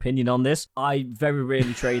have an opinion on this. I very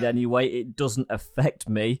rarely trade anyway. It doesn't affect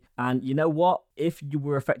me. And you know what? If you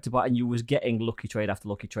were affected by it and you was getting lucky trade after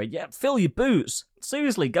lucky trade, yeah, fill your boots.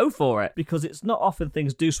 Seriously, go for it. Because it's not often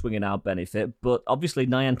things do swing in our benefit, but obviously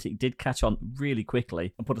Niantic did catch on really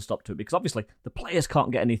quickly and put a stop to it because obviously the players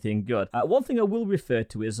can't get anything good. One thing I will refer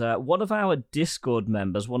to is one of our Discord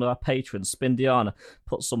members, one of our patrons, Spindiana,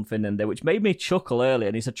 put something in there which made me chuckle earlier,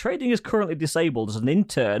 and he said, trading is currently disabled as an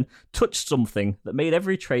intern touched something that made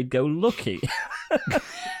every trade go lucky.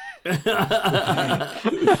 I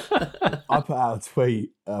put out a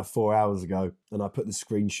tweet 4 hours ago and I put the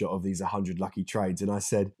screenshot of these 100 lucky trades and I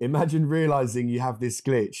said, imagine realising you have this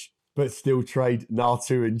glitch but still trade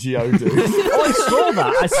Natu and Johto. Oh, I saw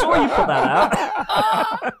that. I saw you put that out.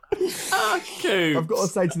 I've got to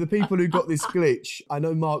say to the people who got this glitch, I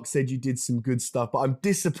know Mark said you did some good stuff, but I'm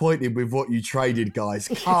disappointed with what you traded, guys.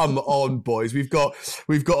 Come on, boys. We've got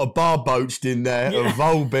a Barboached in there, a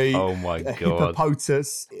Volbeat, oh my god,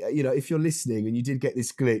 Hippopotas. You know, if you're listening and you did get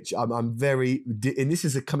this glitch, I'm very, and this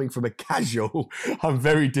is coming from a casual. I'm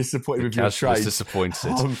very disappointed with your trade.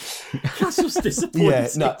 Disappointed. Casual's disappointed. Yeah,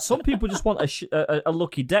 no. Some people just want a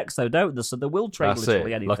lucky dex, though, don't they? So they will trade That's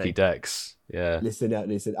literally it. anything. Lucky decks. Yeah. Listen.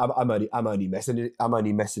 I'm only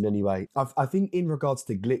messing anyway. I think in regards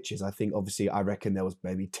to glitches, I think obviously I reckon there was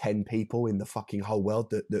maybe 10 people in the fucking whole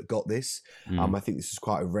world that got this. I think this is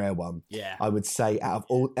quite a rare one. Yeah. I would say out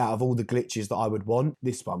of all the glitches that I would want,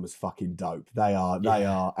 this one was fucking dope. They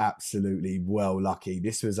are absolutely well lucky.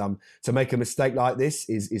 This was to make a mistake like this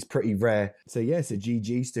is pretty rare. So yeah, so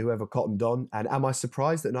GG's to whoever cottoned on. And am I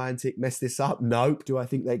surprised that Niantic messed this up? Nope. Do I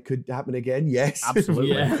think they could happen again? Yes.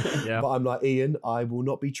 Absolutely. Yeah. But I'm like, Ian, I will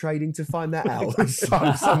not be trading to find that out.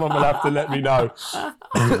 So someone will have to let me know.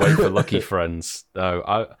 Wait for lucky friends.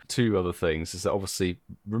 No, two other things is that obviously,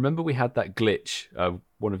 remember we had that glitch.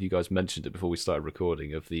 One of you guys mentioned it before we started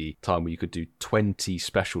recording, of the time where you could do 20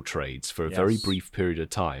 special trades for a very brief period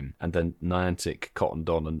of time, and then Niantic cottoned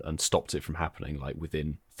on and stopped it from happening like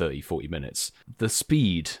within 30-40 minutes. The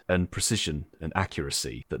speed and precision and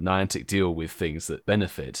accuracy that Niantic deal with things that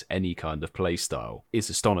benefit any kind of playstyle is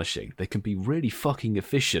astonishing. They can be really fucking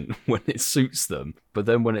efficient when it suits them, but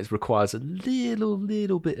then when it requires a little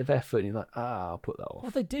bit of effort, and you're like, I'll put that off.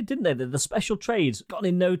 Well, they did, didn't they? The special trades gone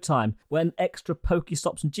in no time. When extra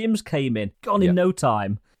Pokestops and gyms came in, gone in no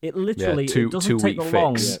time. It literally it doesn't take them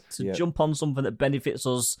long to jump on something that benefits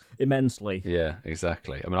us immensely. Yeah,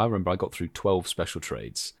 exactly. I mean, I remember I got through 12 special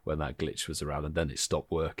trades when that glitch was around, and then it stopped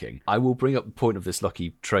working. I will bring up the point of this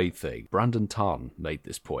lucky trade thing. Brandon Tan made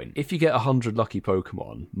this point. If you get 100 lucky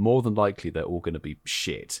Pokemon, more than likely they're all going to be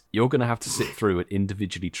shit. You're going to have to sit through and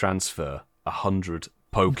individually transfer 100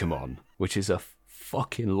 Pokemon, which is a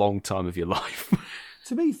fucking long time of your life.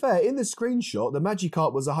 To be fair, in the screenshot, the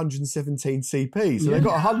Magikarp was 117 CP, so they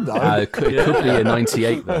got a hundo. It could be a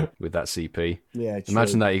 98 though with that CP. Yeah, true.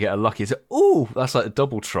 Imagine that you get a lucky. It's that's like a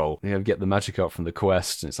double troll. You get the Magikarp from the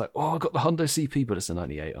quest, and it's like, I got the hundo CP, but it's a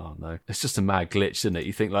 98. Oh no, it's just a mad glitch, isn't it?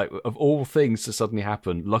 You think like of all things to suddenly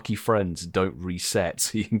happen, lucky friends don't reset,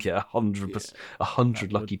 so you can get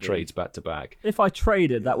 100 lucky trades back to back. If I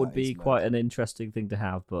traded, that would be quite an interesting thing to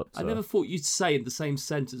have. But I never thought you'd say in the same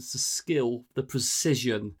sentence the skill, the precision,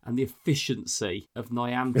 and the efficiency of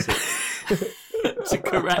Niantic to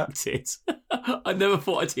correct it. I never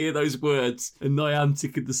thought I'd hear those words and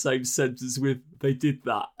Niantic in the same sentence with they did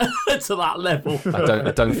that to that level.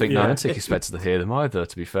 I don't think Niantic expected to hear them either,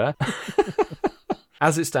 to be fair.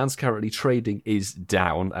 As it stands currently, trading is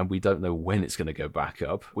down, and we don't know when it's going to go back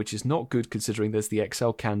up, which is not good considering there's the XL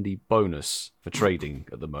Candy bonus for trading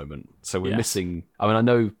at the moment. So we're missing... I mean, I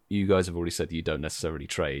know you guys have already said you don't necessarily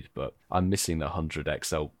trade, but I'm missing the 100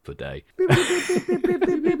 XL per day.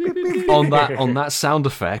 on that sound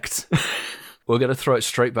effect... We're going to throw it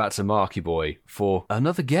straight back to Marky Boy for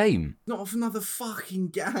another game. Not another fucking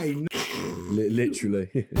game.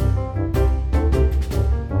 Literally.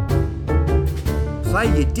 Play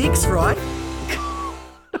your dicks right.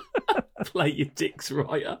 Play your dicks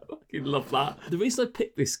right. I fucking love that. The reason I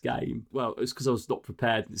picked this game, well, it's because I was not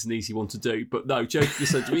prepared. It's an easy one to do. But no, joking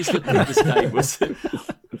aside, the reason I picked this game was...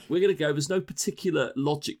 We're going to go, there's no particular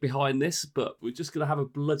logic behind this, but we're just going to have a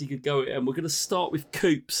bloody good go at it. And we're going to start with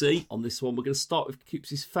Coopsy on this one. We're going to start with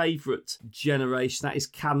Coopsy's favourite generation. That is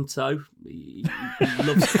Kanto. He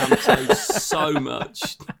loves Kanto so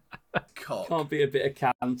much. Can't be a bit of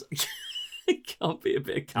Kanto. Can't be a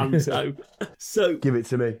bit of Kanto. So give it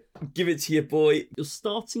to me. Give it to your boy. Your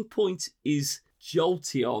starting point is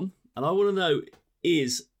Jolteon. And I want to know,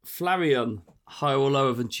 is Flareon higher or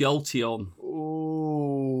lower than Jolteon?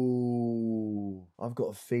 Ooh, I've got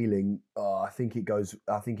a feeling. I think it goes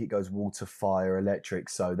water, fire, electric.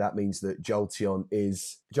 So that means that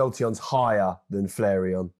Jolteon's higher than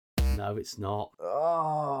Flareon. No, it's not.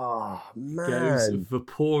 Oh man, goes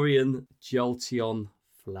Vaporeon, Jolteon,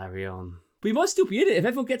 Flareon. But you might still be in it. If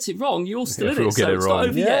everyone gets it wrong, you're all still in it. So it's not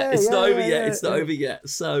over yet. It's not over yet.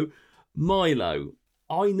 So Milo,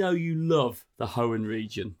 I know you love the Hoenn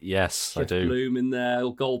region. Yes, I do. Bloom in there,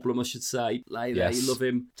 or Goldblum, I should say. You love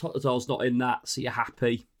him. Totodil's not in that, so you're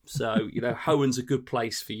happy. So, Hoenn's a good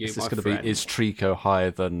place for you, is Trico higher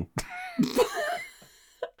than...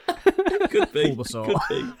 Could be. So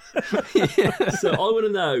I want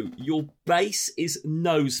to know, your base is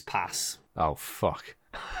Nosepass. Oh, fuck.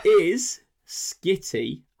 Is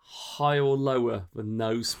Skitty higher or lower than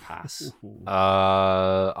Nosepass?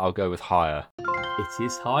 I'll go with higher. It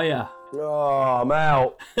is higher. Oh, I'm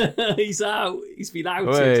out. He's out. He's been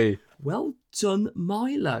outed. Hey. Well done,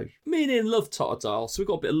 Milo. Me and Ian love Totodile, so we've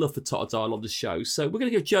got a bit of love for Totodile on the show. So we're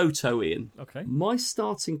going to go Johto, Ian. Okay. My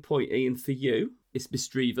starting point, Ian, for you is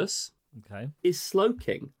Misdreavus. Okay. Is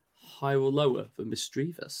Slowking higher or lower than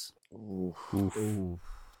Misdreavus? Ooh.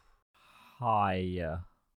 Higher.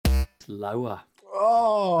 Lower.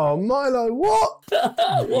 Oh, Milo, what?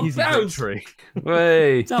 What easy round? victory.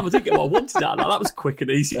 Wait. Damn, I didn't get what I wanted out of that. That was quick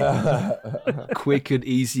and easy. Quick and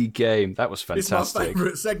easy game. That was fantastic. It's my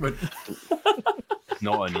favourite segment.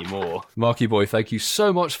 Not anymore. Marky Boy, thank you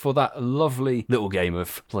so much for that lovely little game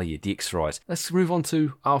of Play Your Dicks Right. Let's move on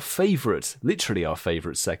to our favourite, literally our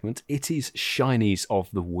favourite segment. It is Shinies of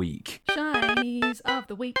the Week. Shinies of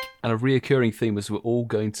the week. And a reoccurring theme is we're all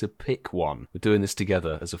going to pick one. We're doing this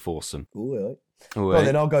together as a foursome. Ooh, all right. Well,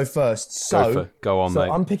 then I'll go first. Go on, mate.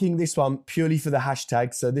 I'm picking this one purely for the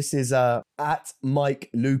hashtag. So this is at Mike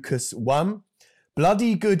Lucas 1.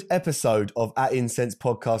 Bloody good episode of At Incense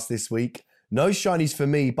podcast this week. No shinies for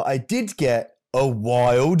me, but I did get a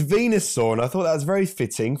wild Venusaur, and I thought that was very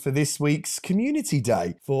fitting for this week's Community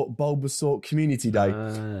Day, for Bulbasaur Community Day.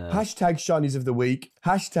 Hashtag shinies of the week.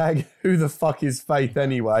 Hashtag who the fuck is Faith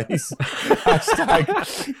anyways.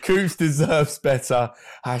 Hashtag Coops deserves better.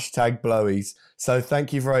 Hashtag blowies. So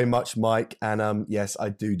thank you very much, Mike. And yes, I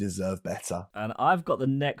do deserve better. And I've got the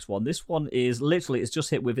next one. This one is literally, it's just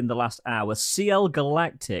hit within the last hour. CL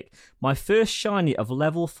Galactic. My first shiny of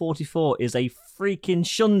level 44 is a freaking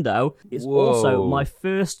Shundo. It's also my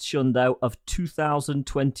first Shundo of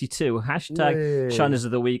 2022. Hashtag shinies of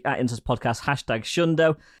the week at Incense podcast. Hashtag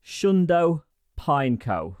Shundo. Shundo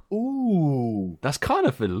Pineco. Ooh. That's kind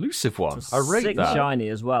of an elusive one. I rate sick that. shiny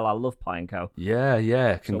as well. I love Pineco.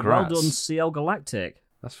 Yeah. Congrats. So well done, CL Galactic.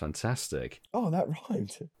 That's fantastic. Oh, that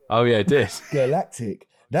rhymed. Oh, yeah, it did. Galactic.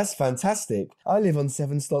 That's fantastic. I live on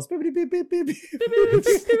 7 stars. that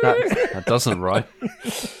doesn't rhyme.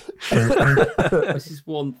 This is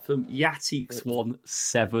one from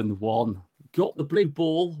Yatix171. Got the blue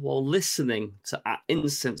ball while listening to At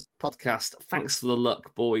Incense podcast. Thanks for the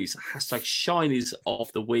luck, boys. Hashtag shinies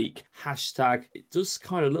of the week. Hashtag it does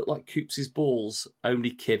kind of look like Coops' balls.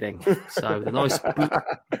 Only kidding. So the nice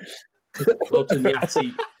well done,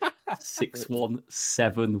 Yati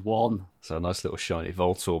 6171. So a nice little shiny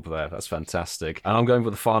Voltorb there. That's fantastic. And I'm going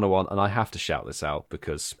for the final one, and I have to shout this out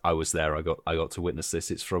because I was there. I got to witness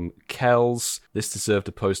this. It's from Kells. This deserved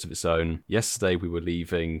a post of its own. Yesterday we were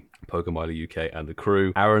leaving Pokemon UK and the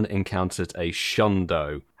crew. Aaron encountered a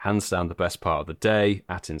Shundo. Hands down the best part of the day.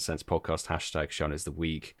 At Incense podcast, hashtag shinies the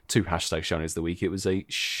week. 2 hashtag shinies the week. It was a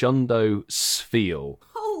Shundo Spheal.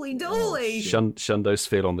 Holy dolly! Shundo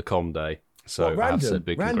Spheal on the com day. So I have to say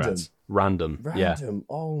big congrats. Random. Yeah.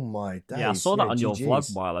 Oh my days. Yeah, I saw that on your GGs.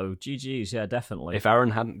 vlog, Milo. GG's, yeah, definitely. If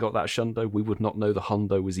Aaron hadn't got that Shundo, we would not know the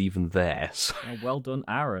Hundo was even there. So, well done,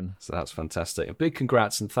 Aaron. so that's fantastic. A big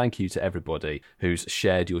congrats and thank you to everybody who's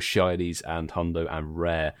shared your shinies and Hundo and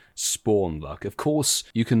rare spawn luck. Of course,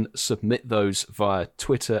 you can submit those via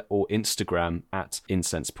Twitter or Instagram at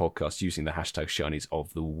Incense Podcast using the hashtag shinies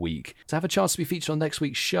of the week to have a chance to be featured on next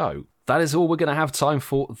week's show. That is all we're going to have time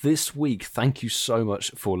for this week. Thank you so much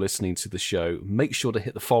for listening to the show. Make sure to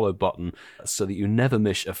hit the follow button so that you never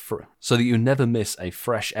miss a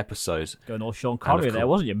fresh episode. Going all Sean Connery there,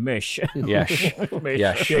 wasn't you, Mish? Yes.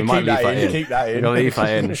 Yes. We might leave that in. Keep that in. We're going to leave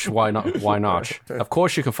that in. Why not? Why not? Of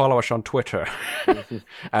course, you can follow us on Twitter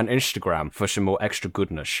and Instagram for some more extra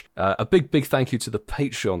goodness. A big thank you to the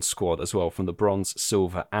Patreon squad as well, from the Bronze,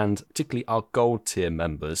 Silver, and particularly our Gold tier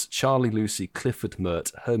members: Charlie, Lucy, Clifford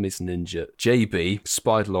Mert, Hermes Ninja, JB,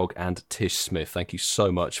 Spiderlog, and Tish Smith. Thank you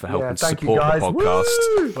so much for helping support the podcast.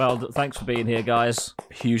 Woo! Well, thanks for being here, guys.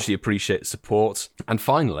 Hugely appreciate the support. And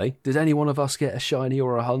finally, did any one of us get a shiny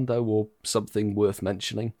or a hundo or something worth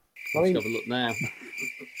mentioning? Let's have a look now.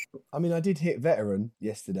 I mean, I did hit veteran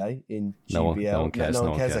yesterday in GBL. No one cares.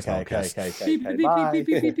 Okay.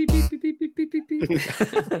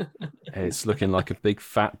 It's looking like a big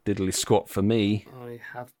fat diddly squat for me. I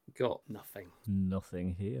have got nothing.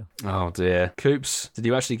 Nothing here. Oh dear. Coops, did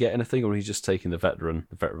you actually get anything, or are you just taking the veteran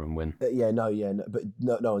win? But no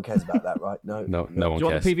one cares about that, right? No one Do you cares.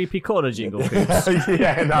 want the PvP corner jingle, Coops?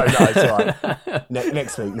 Yeah, no, it's all right.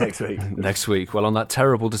 Next week. Next week. Well, on that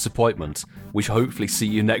terrible disappointment, we shall hopefully see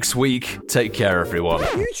you next week. Take care, everyone.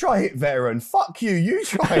 You try hit veteran. Fuck you. You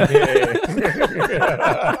try hit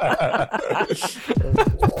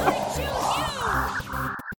it.